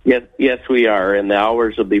 Yes, we are, and the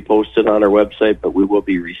hours will be posted on our website, but we will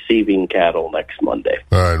be receiving cattle next Monday.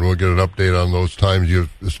 All right, we'll get an update on those times. You've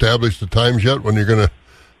established the times yet when you're going to...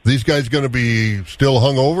 These guys going to be still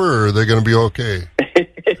hungover, or are they going to be okay?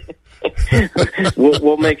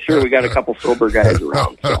 We'll make sure we got a couple sober guys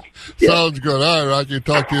around. So, yeah. Sounds good. All right, Rocky.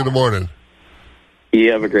 Talk to you in the morning.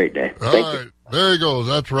 You have a great day. All right. There he goes.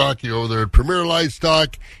 That's Rocky over there at Premier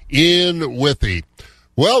Livestock in Withy.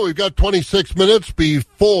 Well, we've got 26 minutes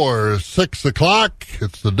before 6 o'clock.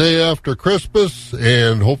 It's the day after Christmas,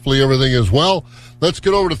 and hopefully everything is well. Let's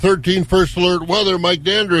get over to 13 First Alert Weather. Mike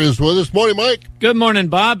Dander is with us. Morning, Mike. Good morning,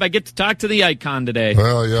 Bob. I get to talk to the icon today.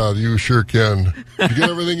 Well, yeah, you sure can. Did you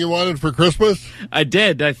get everything you wanted for Christmas? I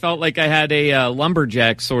did. I felt like I had a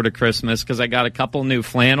lumberjack sort of Christmas because I got a couple new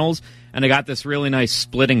flannels, and I got this really nice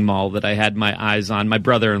splitting maul that I had my eyes on. My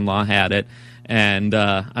brother-in-law had it, and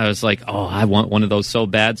I was like, oh, I want one of those so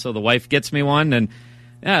bad. So the wife gets me one, and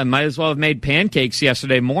yeah, I might as well have made pancakes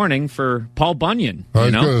yesterday morning for Paul Bunyan. I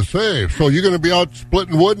was going to say, so you're going to be out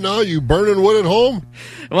splitting wood now? You burning wood at home?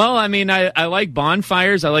 Well, I mean, I like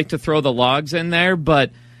bonfires. I like to throw the logs in there.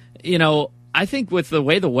 But, you know, I think with the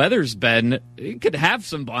way the weather's been, you could have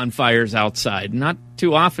some bonfires outside. Not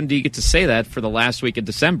too often do you get to say that for the last week of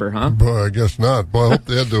December, huh? Boy, I guess not. Boy, I hope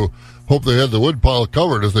they had the Hope they had the wood pile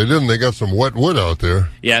covered. If they didn't, they got some wet wood out there.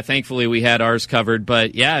 Yeah, thankfully we had ours covered.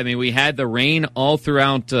 But, yeah, I mean, we had the rain all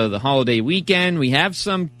throughout the holiday weekend. We have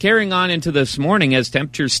some carrying on into this morning as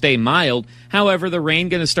temperatures stay mild. However, the rain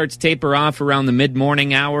going to start to taper off around the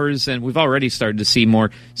mid-morning hours, and we've already started to see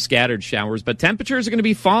more scattered showers. But temperatures are going to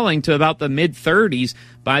be falling to about the mid-30s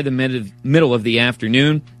by the middle of the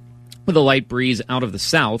afternoon, with a light breeze out of the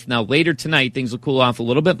south. Now, later tonight, things will cool off a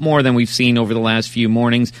little bit more than we've seen over the last few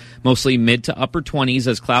mornings, mostly mid to upper 20s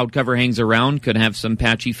as cloud cover hangs around. Could have some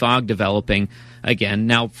patchy fog developing again.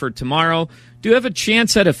 Now, for tomorrow, do have a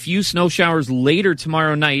chance at a few snow showers later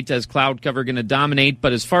tomorrow night as cloud cover going to dominate,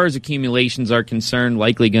 but as far as accumulations are concerned,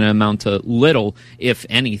 likely going to amount to little, if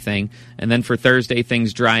anything. And then for Thursday,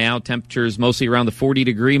 things dry out. Temperatures mostly around the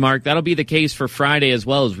 40-degree mark. That'll be the case for Friday as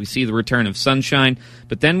well as we see the return of sunshine.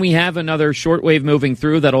 But then we have another shortwave moving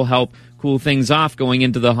through that'll help cool things off going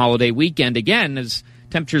into the holiday weekend again, as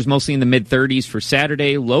temperatures mostly in the mid-30s for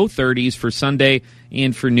Saturday, low 30s for Sunday,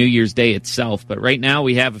 and for New Year's Day itself. But right now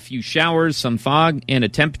we have a few showers, some fog, and a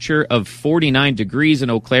temperature of 49 degrees in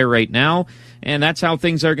Eau Claire right now. And that's how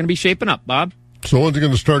things are going to be shaping up, Bob. So when's it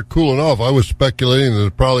going to start cooling off? I was speculating that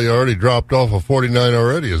it probably already dropped off of 49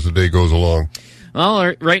 already as the day goes along.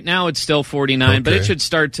 Well, right now it's still 49, okay, but it should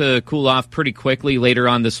start to cool off pretty quickly later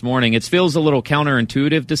on this morning. It feels a little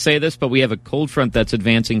counterintuitive to say this, but we have a cold front that's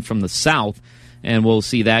advancing from the south, and we'll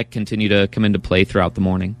see that continue to come into play throughout the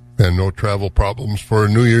morning. And no travel problems for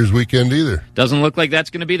New Year's weekend either. Doesn't look like that's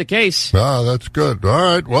going to be the case. Ah, that's good. All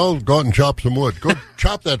right, well, go out and chop some wood. Go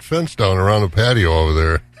chop that fence down around the patio over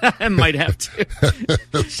there. I might have to.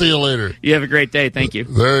 See you later. You have a great day. Thank you.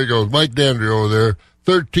 There he goes. Mike Dandry over there.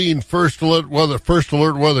 13 first alert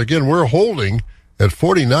weather. Again, we're holding at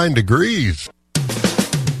 49 degrees.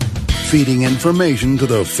 Feeding information to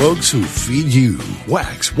the folks who feed you.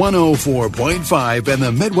 Wax 104.5 and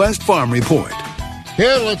the Midwest Farm Report.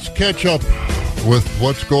 Yeah, let's catch up with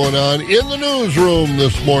what's going on in the newsroom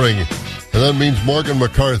this morning. And that means Morgan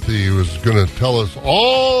McCarthy, who is going to tell us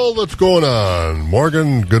all that's going on.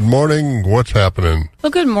 Morgan, good morning. What's happening?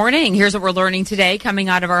 Well, good morning. Here's what we're learning today. Coming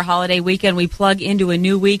out of our holiday weekend, we plug into a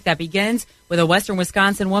new week that begins with a western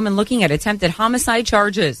Wisconsin woman looking at attempted homicide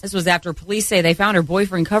charges. This was after police say they found her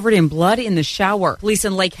boyfriend covered in blood in the shower. Police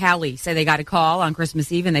in Lake Hallie say they got a call on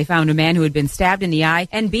Christmas Eve and they found a man who had been stabbed in the eye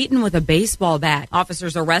and beaten with a baseball bat.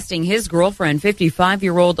 Officers arresting his girlfriend,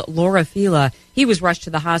 55-year-old Laura Fila. He was rushed to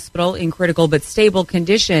the hospital in critical but stable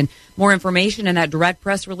condition. More information in that direct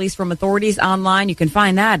press release from authorities online. You can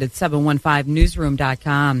find that at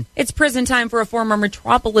 715newsroom.com. It's prison time for a former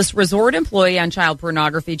Metropolis Resort employee on child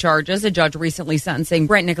pornography charges. A judge recently sentencing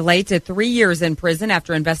Brent Nicolay to 3 years in prison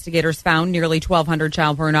after investigators found nearly 1,200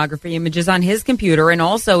 child pornography images on his computer and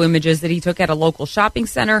also images that he took at a local shopping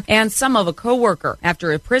center and some of a coworker.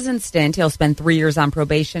 After a prison stint, he'll spend 3 years on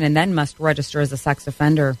probation and then must register as a sex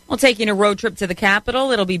offender. Well, taking a road trip to the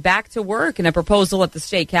Capitol, it'll be back to work, and a proposal at the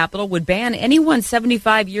state Capitol would ban anyone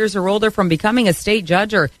 75 years or older from becoming a state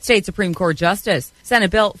judge or state Supreme Court justice.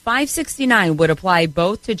 Senate Bill 569 would apply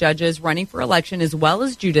both to judges running for election as well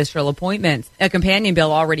as judicial appointments. A companion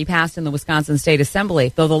bill already passed in the Wisconsin State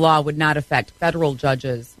Assembly, though the law would not affect federal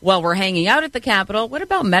judges. While we're hanging out at the Capitol, what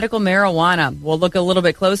about medical marijuana? We'll look a little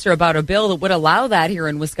bit closer about a bill that would allow that here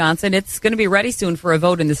in Wisconsin. It's going to be ready soon for a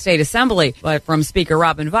vote in the State Assembly. But from Speaker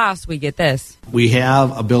Robin Voss, we get this. We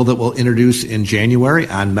have a bill that we'll introduce in January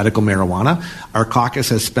on medical marijuana. Our caucus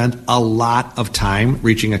has spent a lot of time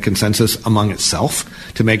reaching a consensus among itself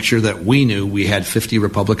to make sure that we knew we had 50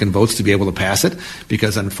 Republican votes to be able to pass it,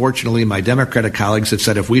 because unfortunately my Democratic colleagues have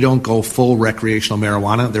said if we don't go full recreational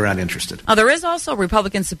marijuana, they're not interested. There is also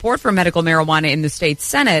Republican support for medical marijuana in the state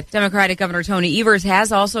Senate. Democratic Governor Tony Evers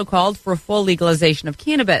has also called for full legalization of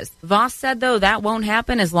cannabis. Voss said, though, that won't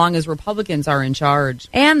happen as long as Republicans are in charge.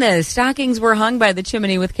 And the stockings were hung by the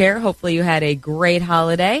chimney with care. Hopefully you had a great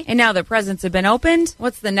holiday. And now that presents have been opened,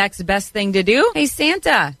 what's the next best thing to do? Hey,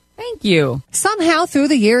 Santa. Thank you. Somehow through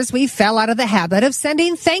the years, we fell out of the habit of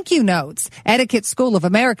sending thank you notes. Etiquette School of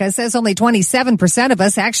America says only 27% of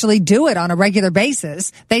us actually do it on a regular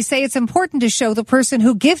basis. They say it's important to show the person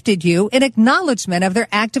who gifted you an acknowledgement of their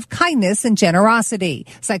act of kindness and generosity.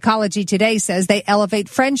 Psychology Today says they elevate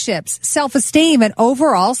friendships, self-esteem, and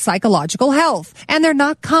overall psychological health. And they're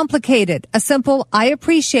not complicated. A simple I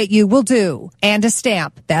appreciate you will do. And a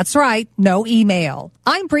stamp. That's right. No email.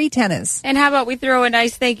 I'm Bree Tennis. And how about we throw a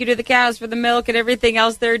nice thank you to the cows for the milk and everything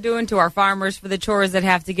else they're doing, to our farmers for the chores that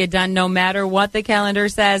have to get done no matter what the calendar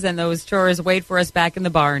says, and those chores wait for us back in the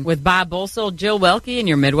barn. With Bob Bolsold, Jill Welke, and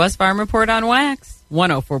your Midwest Farm Report on Wax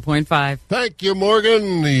 104.5. Thank you,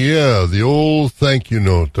 Morgan. Yeah, the old thank you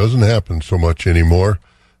note doesn't happen so much anymore.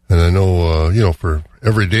 And I know, for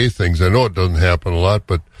everyday things, I know it doesn't happen a lot,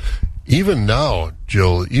 but even now,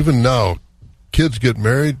 Jill, kids get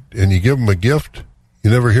married and you give them a gift,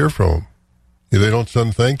 you never hear from them. They don't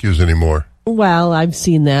send thank yous anymore. Well, I've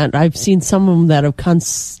seen that. I've seen some of them that have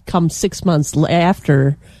come 6 months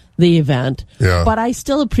after the event. Yeah. But I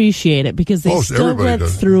still appreciate it because they still went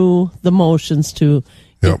through the motions to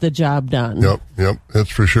get the job done. Yep, that's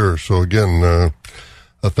for sure. So again,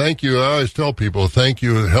 a thank you. I always tell people a thank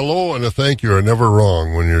you, hello, and a thank you are never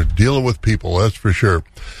wrong when you're dealing with people. That's for sure.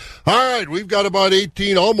 All right, we've got about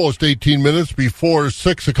almost 18 minutes before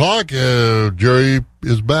 6 o'clock. Jerry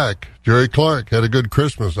is back. Jerry Clark had a good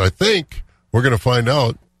Christmas. I think we're going to find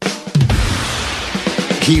out.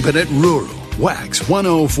 Keeping it rural. Wax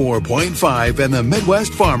 104.5 and the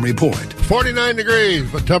Midwest Farm Report. 49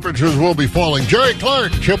 degrees, but temperatures will be falling. Jerry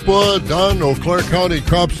Clark, Chippewa, Don, Eau Claire County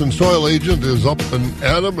Crops and Soil Agent, is up and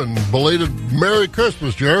at him, and belated Merry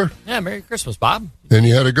Christmas, Jerry. Yeah, Merry Christmas, Bob. And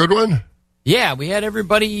you had a good one? Yeah, we had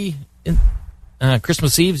everybody in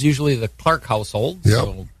Christmas Eve's usually the Clark household. Yep.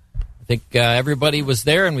 So I think everybody was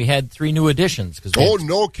there, and we had 3 new additions.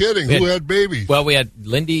 No kidding. Who had babies? Well, we had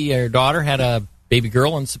Lindy, our daughter, had a baby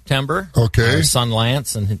girl in September. Okay. Our son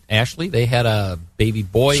Lance and Ashley, they had a baby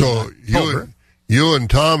boy in October. You and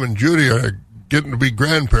Tom and Judy are getting to be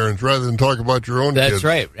grandparents rather than talk about your own kids. That's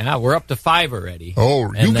right. Yeah, we're up to 5 already.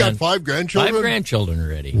 Oh, you got 5 grandchildren? 5 grandchildren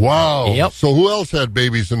already. Wow. Yep. So who else had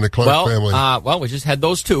babies in the Clark family? Well, we just had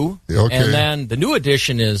those 2. Okay. And then the new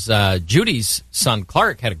addition is Judy's son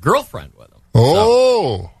Clark had a girlfriend with him.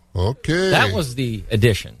 Oh, okay. That was the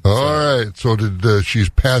addition. All right. So did she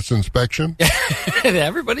pass inspection?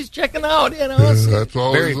 Everybody's checking out. That's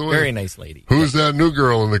always very, the way. very nice lady. Who's that new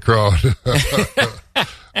girl in the crowd?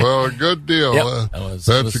 Well, good deal. Yep.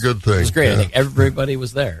 That's a good thing. It was great. Yeah. I think everybody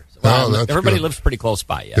was there. Everybody lives pretty close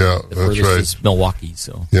by. Yeah, the that's furthest right. is Milwaukee.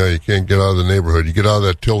 So yeah, you can't get out of the neighborhood. You get out of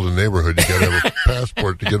that Tilden neighborhood, you got to have a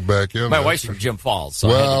passport to get back in. My wife's from Jim Falls, so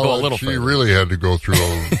I had to go a little she further. really had to go through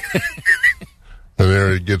and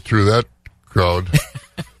there to get through that crowd.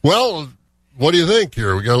 Well, what do you think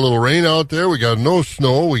here? We got a little rain out there. We got no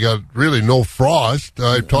snow. We got really no frost.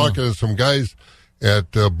 I talked to some guys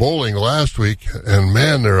at bowling last week, and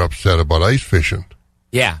man, they're upset about ice fishing.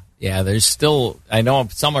 Yeah, there's still, I know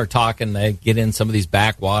some are talking, they get in some of these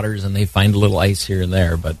backwaters and they find a little ice here and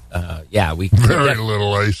there, but we very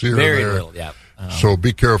little ice here and there. Very little, yeah. So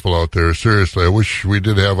be careful out there. Seriously, I wish we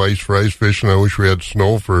did have ice for ice fishing. I wish we had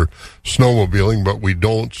snow for snowmobiling, but we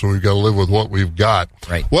don't, so we've got to live with what we've got.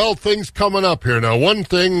 Right. Well, things coming up here. Now, one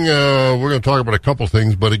thing, we're going to talk about a couple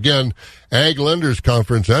things, but again, Ag Lenders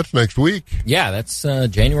Conference, that's next week. Yeah, that's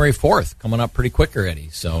January 4th, coming up pretty quick already.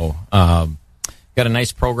 So got a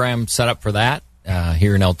nice program set up for that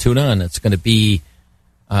here in Altoona, and it's going to be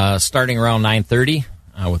starting around 9:30.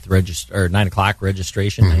 With 9 o'clock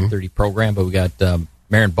registration, 9:30 program. But we got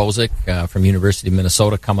Maren Bozick from University of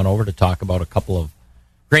Minnesota coming over to talk about a couple of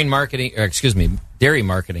dairy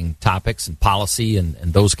marketing topics and policy and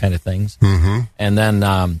those kind of things. Mm-hmm. And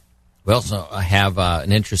then we also have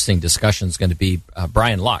an interesting discussion. It's going to be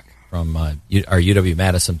Brian Luck from our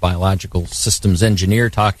UW-Madison Biological Systems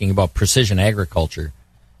Engineer talking about precision agriculture.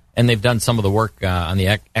 And they've done some of the work on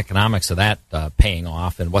the economics of that paying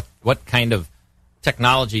off and what kind of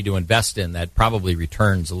technology to invest in that probably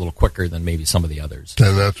returns a little quicker than maybe some of the others.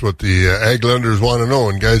 And that's what the ag lenders want to know.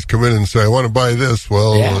 And guys come in and say, I want to buy this.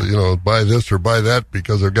 Well, buy this or buy that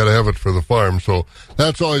because they've got to have it for the farm. So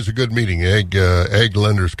that's always a good meeting, Ag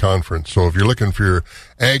Lenders Conference. So if you're looking for your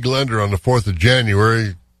ag lender on the 4th of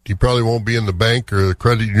January, you probably won't be in the bank or the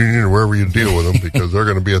credit union or wherever you deal with them because they're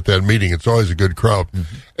going to be at that meeting. It's always a good crowd.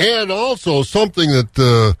 Mm-hmm. And also something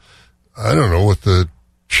that, I don't know, with the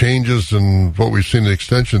changes and what we've seen the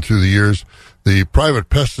extension through the years, the private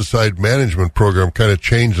pesticide management program kind of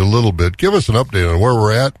changed a little bit. Give us an update on where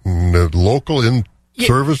we're at and local in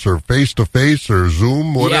service or face-to-face or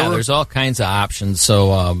Zoom, whatever. Yeah, there's all kinds of options.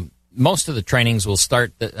 So most of the trainings will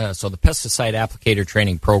start, so the pesticide applicator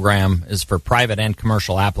training program is for private and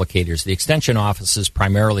commercial applicators. The extension offices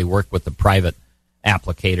primarily work with the private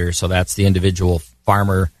applicator, so that's the individual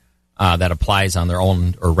farmer that applies on their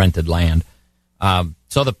own or rented land.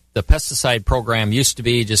 So the pesticide program used to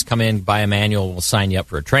be just come in, buy a manual, we'll sign you up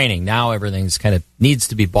for a training. Now everything's kind of needs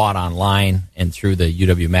to be bought online and through the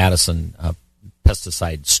UW-Madison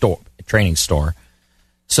pesticide training store.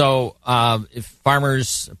 So if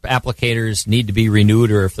farmers, applicators need to be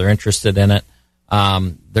renewed or if they're interested in it,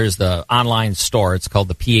 there's the online store. It's called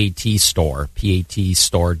the PAT store,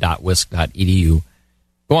 patstore.wisc.edu.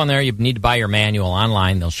 Go on there. You need to buy your manual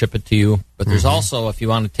online. They'll ship it to you. But there's also, if you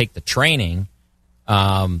want to take the training,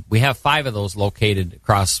 We have 5 of those located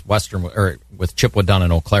across western, or with Chippewa, Dunn,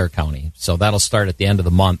 and Eau Claire County. So that'll start at the end of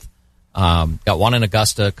the month. Got one in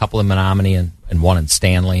Augusta, a couple in Menominee, and one in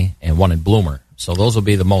Stanley, and one in Bloomer. So those will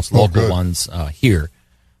be the most local ones here.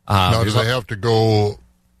 Now, do they have to go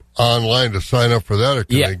online to sign up for that, or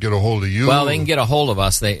can they get a hold of you? Well, they can get a hold of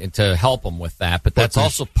us to help them with that, but that's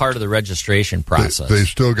also part of the registration process. They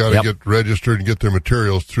still got to get registered and get their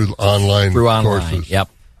materials through online courses. Yep.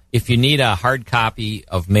 If you need a hard copy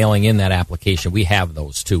of mailing in that application, we have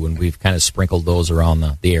those too, and we've kind of sprinkled those around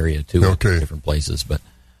the area too, at different places. But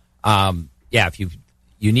if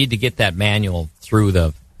you need to get that manual through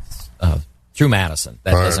through Madison,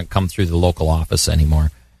 that doesn't come through the local office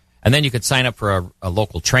anymore. And then you could sign up for a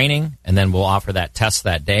local training, and then we'll offer that test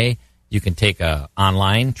that day. You can take a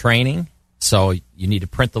online training, so you need to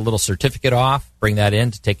print the little certificate off, bring that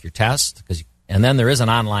in to take your test, and then there is an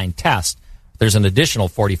online test. There's an additional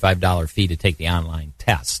 $45 fee to take the online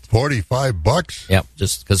test. $45? Yep,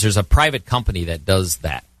 just because there's a private company that does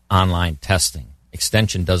that online testing.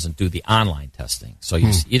 Extension doesn't do the online testing. So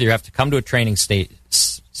you either have to come to a training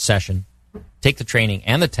session, take the training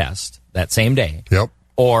and the test that same day,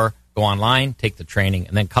 or go online, take the training,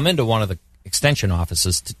 and then come into one of the extension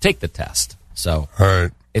offices to take the test. So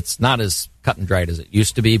it's not as cut and dried as it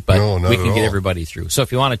used to be, but we can get everybody through. So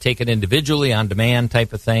if you want to take it individually, on demand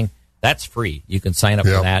type of thing, that's free. You can sign up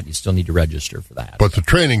for that. You still need to register for that. But the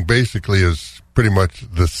training basically is pretty much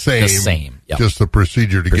the same. The same, yep. Just the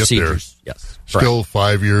procedure to get there. Yes. Still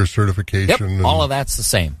 5-year certification. Yep, all of that's the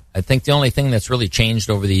same. I think the only thing that's really changed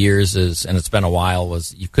over the years is, and it's been a while,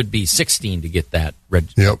 was you could be 16 to get that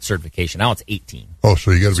certification. Now it's 18. Oh, so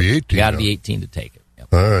you got to be 18. You got to be 18 to take it. Yep.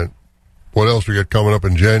 All right. What else we got coming up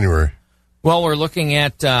in January? Well, we're looking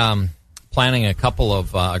at planning a couple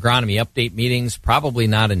of agronomy update meetings, probably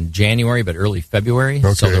not in January, but early February.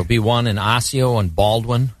 Okay. So there'll be one in Osseo and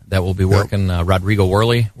Baldwin that will be working, Rodrigo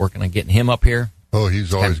Worley, working on getting him up here. Oh,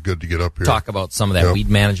 he's always good to get up here. Talk about some of that weed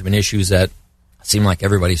management issues that seemed like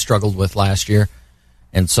everybody struggled with last year.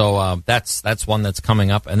 And so that's one that's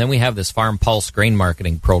coming up. And then we have this Farm Pulse grain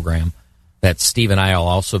marketing program that Steve and I will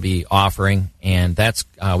also be offering. And that's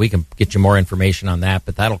we can get you more information on that,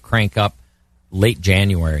 but that'll crank up late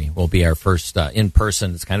January. Will be our first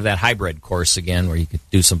in-person. It's kind of that hybrid course again where you could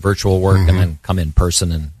do some virtual work and then come in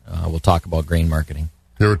person, and we'll talk about grain marketing.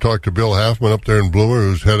 You ever talk to Bill Halfman up there in Bloomer,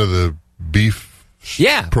 who's head of the beef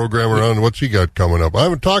program around? What's he got coming up? I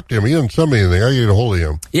haven't talked to him. He didn't send me anything. I get a hold of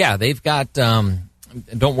him. Yeah, they've got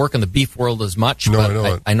don't work in the beef world as much,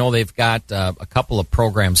 but I know they've got a couple of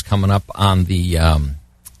programs coming up on the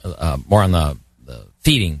more on the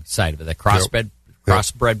feeding side of it, the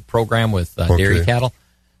crossbred program with dairy cattle.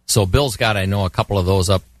 So Bill's got, I know, a couple of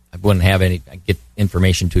those up. I wouldn't have any. I get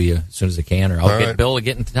information to you as soon as I can, or I'll get Bill to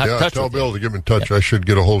get in touch. Yeah, tell Bill to get in touch. I should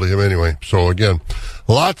get a hold of him anyway. So again,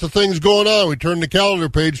 lots of things going on. We turn the calendar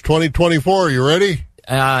page 2024. You ready?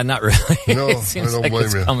 Not really. No, it seems I don't like blame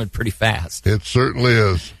it's you. coming pretty fast. It certainly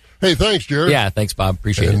is. Hey, thanks, Jerry. Yeah, thanks, Bob.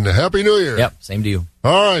 Appreciate it. And Happy New Year. Yep, same to you.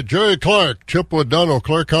 All right, Jerry Clark, Chippewa, Dunn, Eau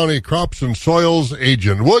Claire County Crops and Soils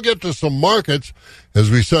Agent. We'll get to some markets.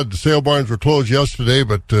 As we said, the sale barns were closed yesterday,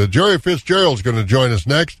 but Jerry Fitzgerald's going to join us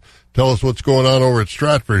next. Tell us what's going on over at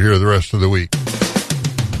Stratford here the rest of the week.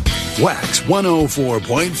 Wax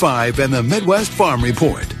 104.5 and the Midwest Farm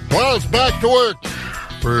Report. Well, it's back to work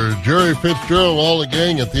for Jerry Fitzgerald and all the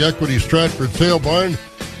gang at the Equity Stratford Sale Barn.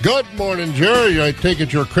 Good morning, Jerry. I take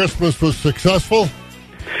it your Christmas was successful?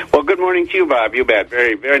 Well, good morning to you, Bob. You bet.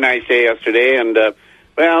 Very, very nice day yesterday. And,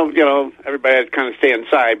 everybody had to kind of stay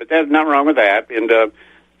inside, but there's nothing wrong with that. And,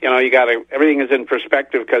 everything is in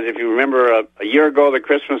perspective, because if you remember a year ago, the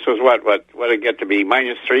Christmas was what did it get to be?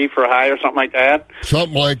 -3 for high or something like that?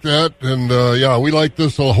 Something like that. And, we like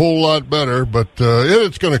this a whole lot better, but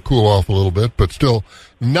it's going to cool off a little bit, but still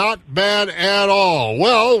not bad at all.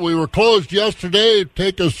 Well, we were closed yesterday.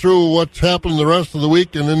 Take us through what's happened the rest of the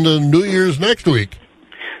week and into New Year's next week.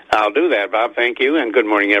 I'll do that, Bob. Thank you, and good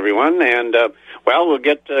morning, everyone. And we'll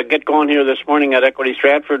get going here this morning at Equity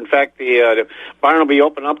Stratford. In fact, the barn will be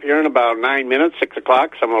open up here in about 9 minutes, 6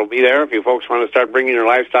 o'clock. Someone will be there. If you folks want to start bringing your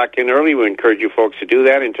livestock in early, we encourage you folks to do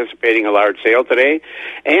that, anticipating a large sale today.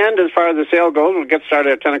 And as far as the sale goes, we'll get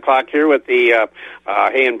started at 10 o'clock here with the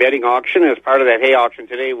hay and bedding auction. As part of that hay auction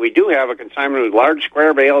today, we do have a consignment of large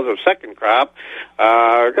square bales of second crop,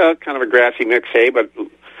 kind of a grassy mixed hay, but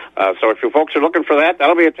so if you folks are looking for that,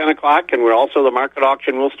 that'll be at 10 o'clock, and we're also, the market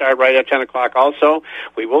auction will start right at 10 o'clock also.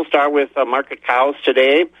 We will start with market cows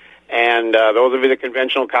today, And those will be the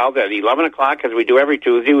conventional cows. At 11 o'clock, as we do every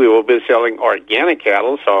Tuesday, we will be selling organic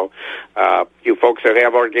cattle. So you folks that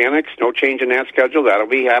have organics, no change in that schedule. That'll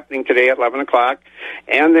be happening today at 11 o'clock.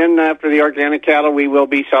 And then after the organic cattle, we will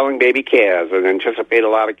be selling baby calves and anticipate a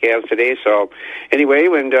lot of calves today. So anyway,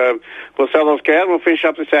 we'll sell those calves. We'll finish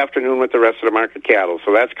up this afternoon with the rest of the market cattle.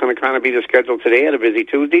 So that's going to kind of be the schedule today at a busy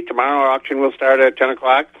Tuesday. Tomorrow, our auction will start at 10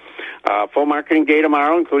 o'clock. Full marketing day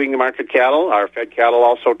tomorrow, including the market cattle. Our fed cattle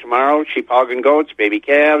also tomorrow. Sheep, hog, and goats, baby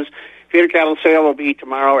calves. Feeder cattle sale will be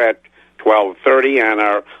tomorrow at 12:30, and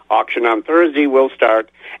our auction on Thursday will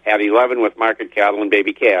start at 11 with market cattle and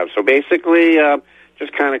baby calves. So basically,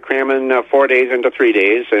 just kind of cramming 4 days into 3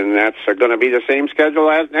 days, and that's going to be the same schedule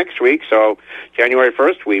as next week. So January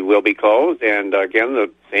 1st, we will be closed, and again, the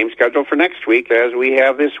same schedule for next week as we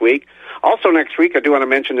have this week. Also next week, I do want to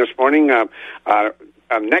mention this morning,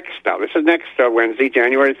 this is next Wednesday,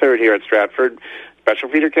 January 3rd here at Stratford. Special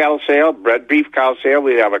feeder cattle sale, bred beef cow sale.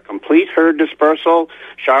 We have a complete herd dispersal.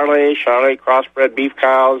 Charolais crossbred beef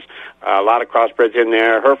cows, a lot of crossbreds in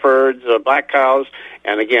there, Herefords, black cows,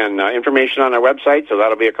 and again, information on our website, so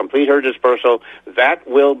that'll be a complete herd dispersal. That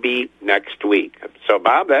will be next week. So,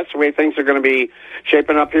 Bob, that's the way things are going to be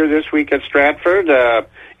shaping up here this week at Stratford.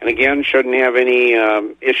 And again, shouldn't have any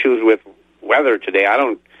issues with weather today. I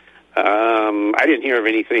didn't hear of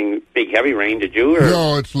anything big heavy rain, did you? Or?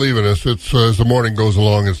 No, it's leaving us. It's as the morning goes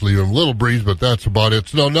along, it's leaving. A little breeze, but that's about it.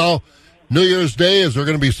 So now, New Year's Day, is there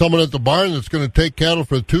going to be someone at the barn that's going to take cattle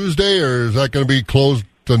for Tuesday, or is that going to be closed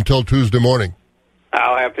until Tuesday morning?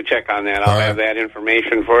 I'll have to check on that. I'll have that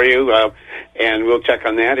information for you, and we'll check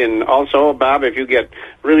on that. And also, Bob, if you get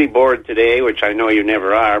really bored today, which I know you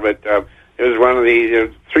never are, but there's one of these,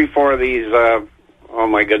 3-4 of these, oh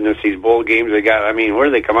my goodness, these bowl games they got. I mean, where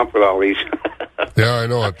do they come up with all these? Yeah, I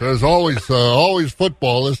know it. There's always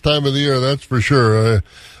football this time of the year, that's for sure.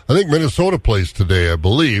 I think Minnesota plays today, I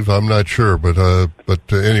believe. I'm not sure, but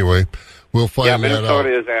anyway, we'll find that out. Yeah,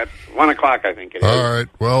 Minnesota is at 1 o'clock, I think it is. All right.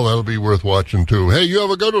 Well, that'll be worth watching, too. Hey, you have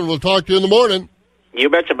a good one. We'll talk to you in the morning. You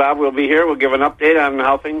betcha, Bob. We'll be here. We'll give an update on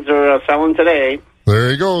how things are selling today. There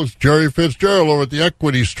he goes. Jerry Fitzgerald over at the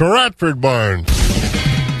Equity Stratford Barn.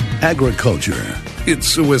 Agriculture.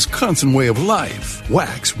 It's a Wisconsin way of life.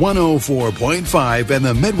 Wax 104.5 and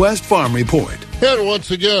the Midwest Farm Report. And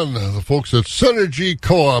once again, the folks at Synergy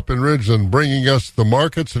Co-op in Ridgeland bringing us the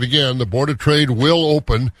markets. And again, the Board of Trade will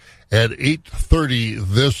open at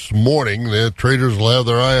 8:30 this morning. The traders will have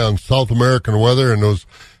their eye on South American weather and those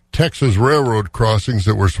Texas railroad crossings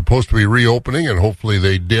that were supposed to be reopening, and hopefully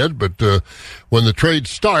they did. But when the trade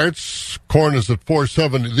starts, corn is at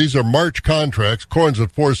 $4.70. These are March contracts. Corn's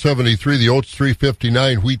at $4.73, the oats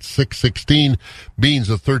 $3.59, wheat $6.16, beans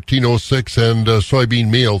at $13.06, and soybean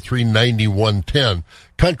meal $3.91.10.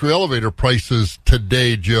 Country elevator prices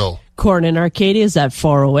today, Jill. Corn in Arcadia is at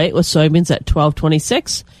 $4.08 with soybeans at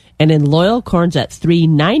 $12.26, and in Loyal, corn's at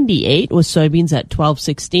 $3.98 with soybeans at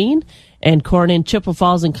 $12.16. And corn in Chippewa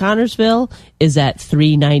Falls and Connorsville is at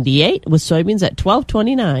 $3.98 with soybeans at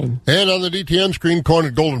 $12.29. And on the DTN screen, corn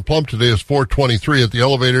at Golden Plum today is $4.23 at the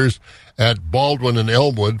elevators at Baldwin and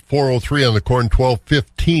Elmwood, $4.03 on the corn,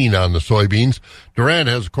 $12.15 on the soybeans. Durant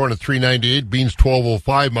has corn at $3.98, beans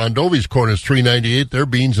 $12.05. Mondovi's corn is $3.98, their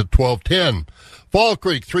beans at $12.10. Fall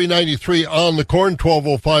Creek, $3.93 on the corn,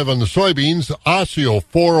 $12.05 on the soybeans. Osseo,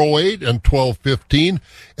 $4.08 and $12.15.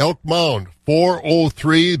 Elk Mound,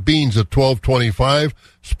 $4.03, beans at $12.25.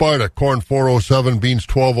 Sparta, corn $4.07, beans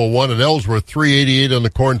 $12.01. And Ellsworth, $3.88 on the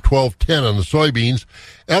corn, $12.10 on the soybeans.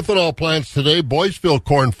 Ethanol plants today, Boyceville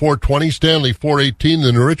corn $4.20, Stanley $4.18,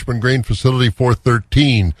 the New Richmond Grain Facility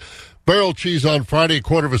 $4.13. Barrel cheese on Friday, a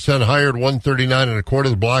quarter of a cent higher at $1.39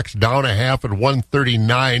 The blocks down a half at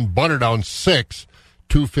 $1.39. Butter down 6,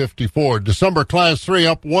 $2.54. December class 3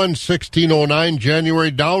 up 1, $16.09. January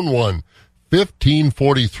down 1,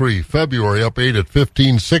 $15.43. February up 8 at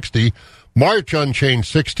 $15.60. March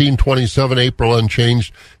unchanged, $16.27. April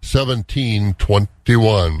unchanged,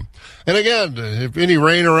 $17.21. And again, if any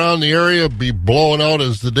rain around the area, be blowing out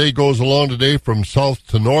as the day goes along today from south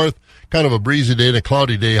to north. Kind of a breezy day and a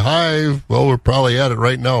cloudy day. High, well, we're probably at it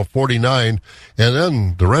right now, 49. And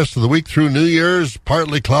then the rest of the week through New Year's,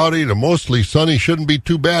 partly cloudy to mostly sunny. Shouldn't be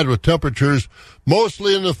too bad with temperatures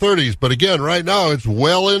mostly in the 30s. But again, right now, it's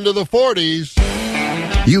well into the 40s.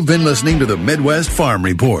 You've been listening to the Midwest Farm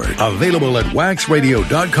Report, available at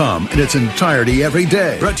waxradio.com in its entirety every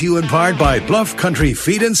day. Brought to you in part by Bluff Country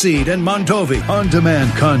Feed and Seed and Montovi.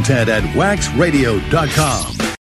 On-demand content at waxradio.com.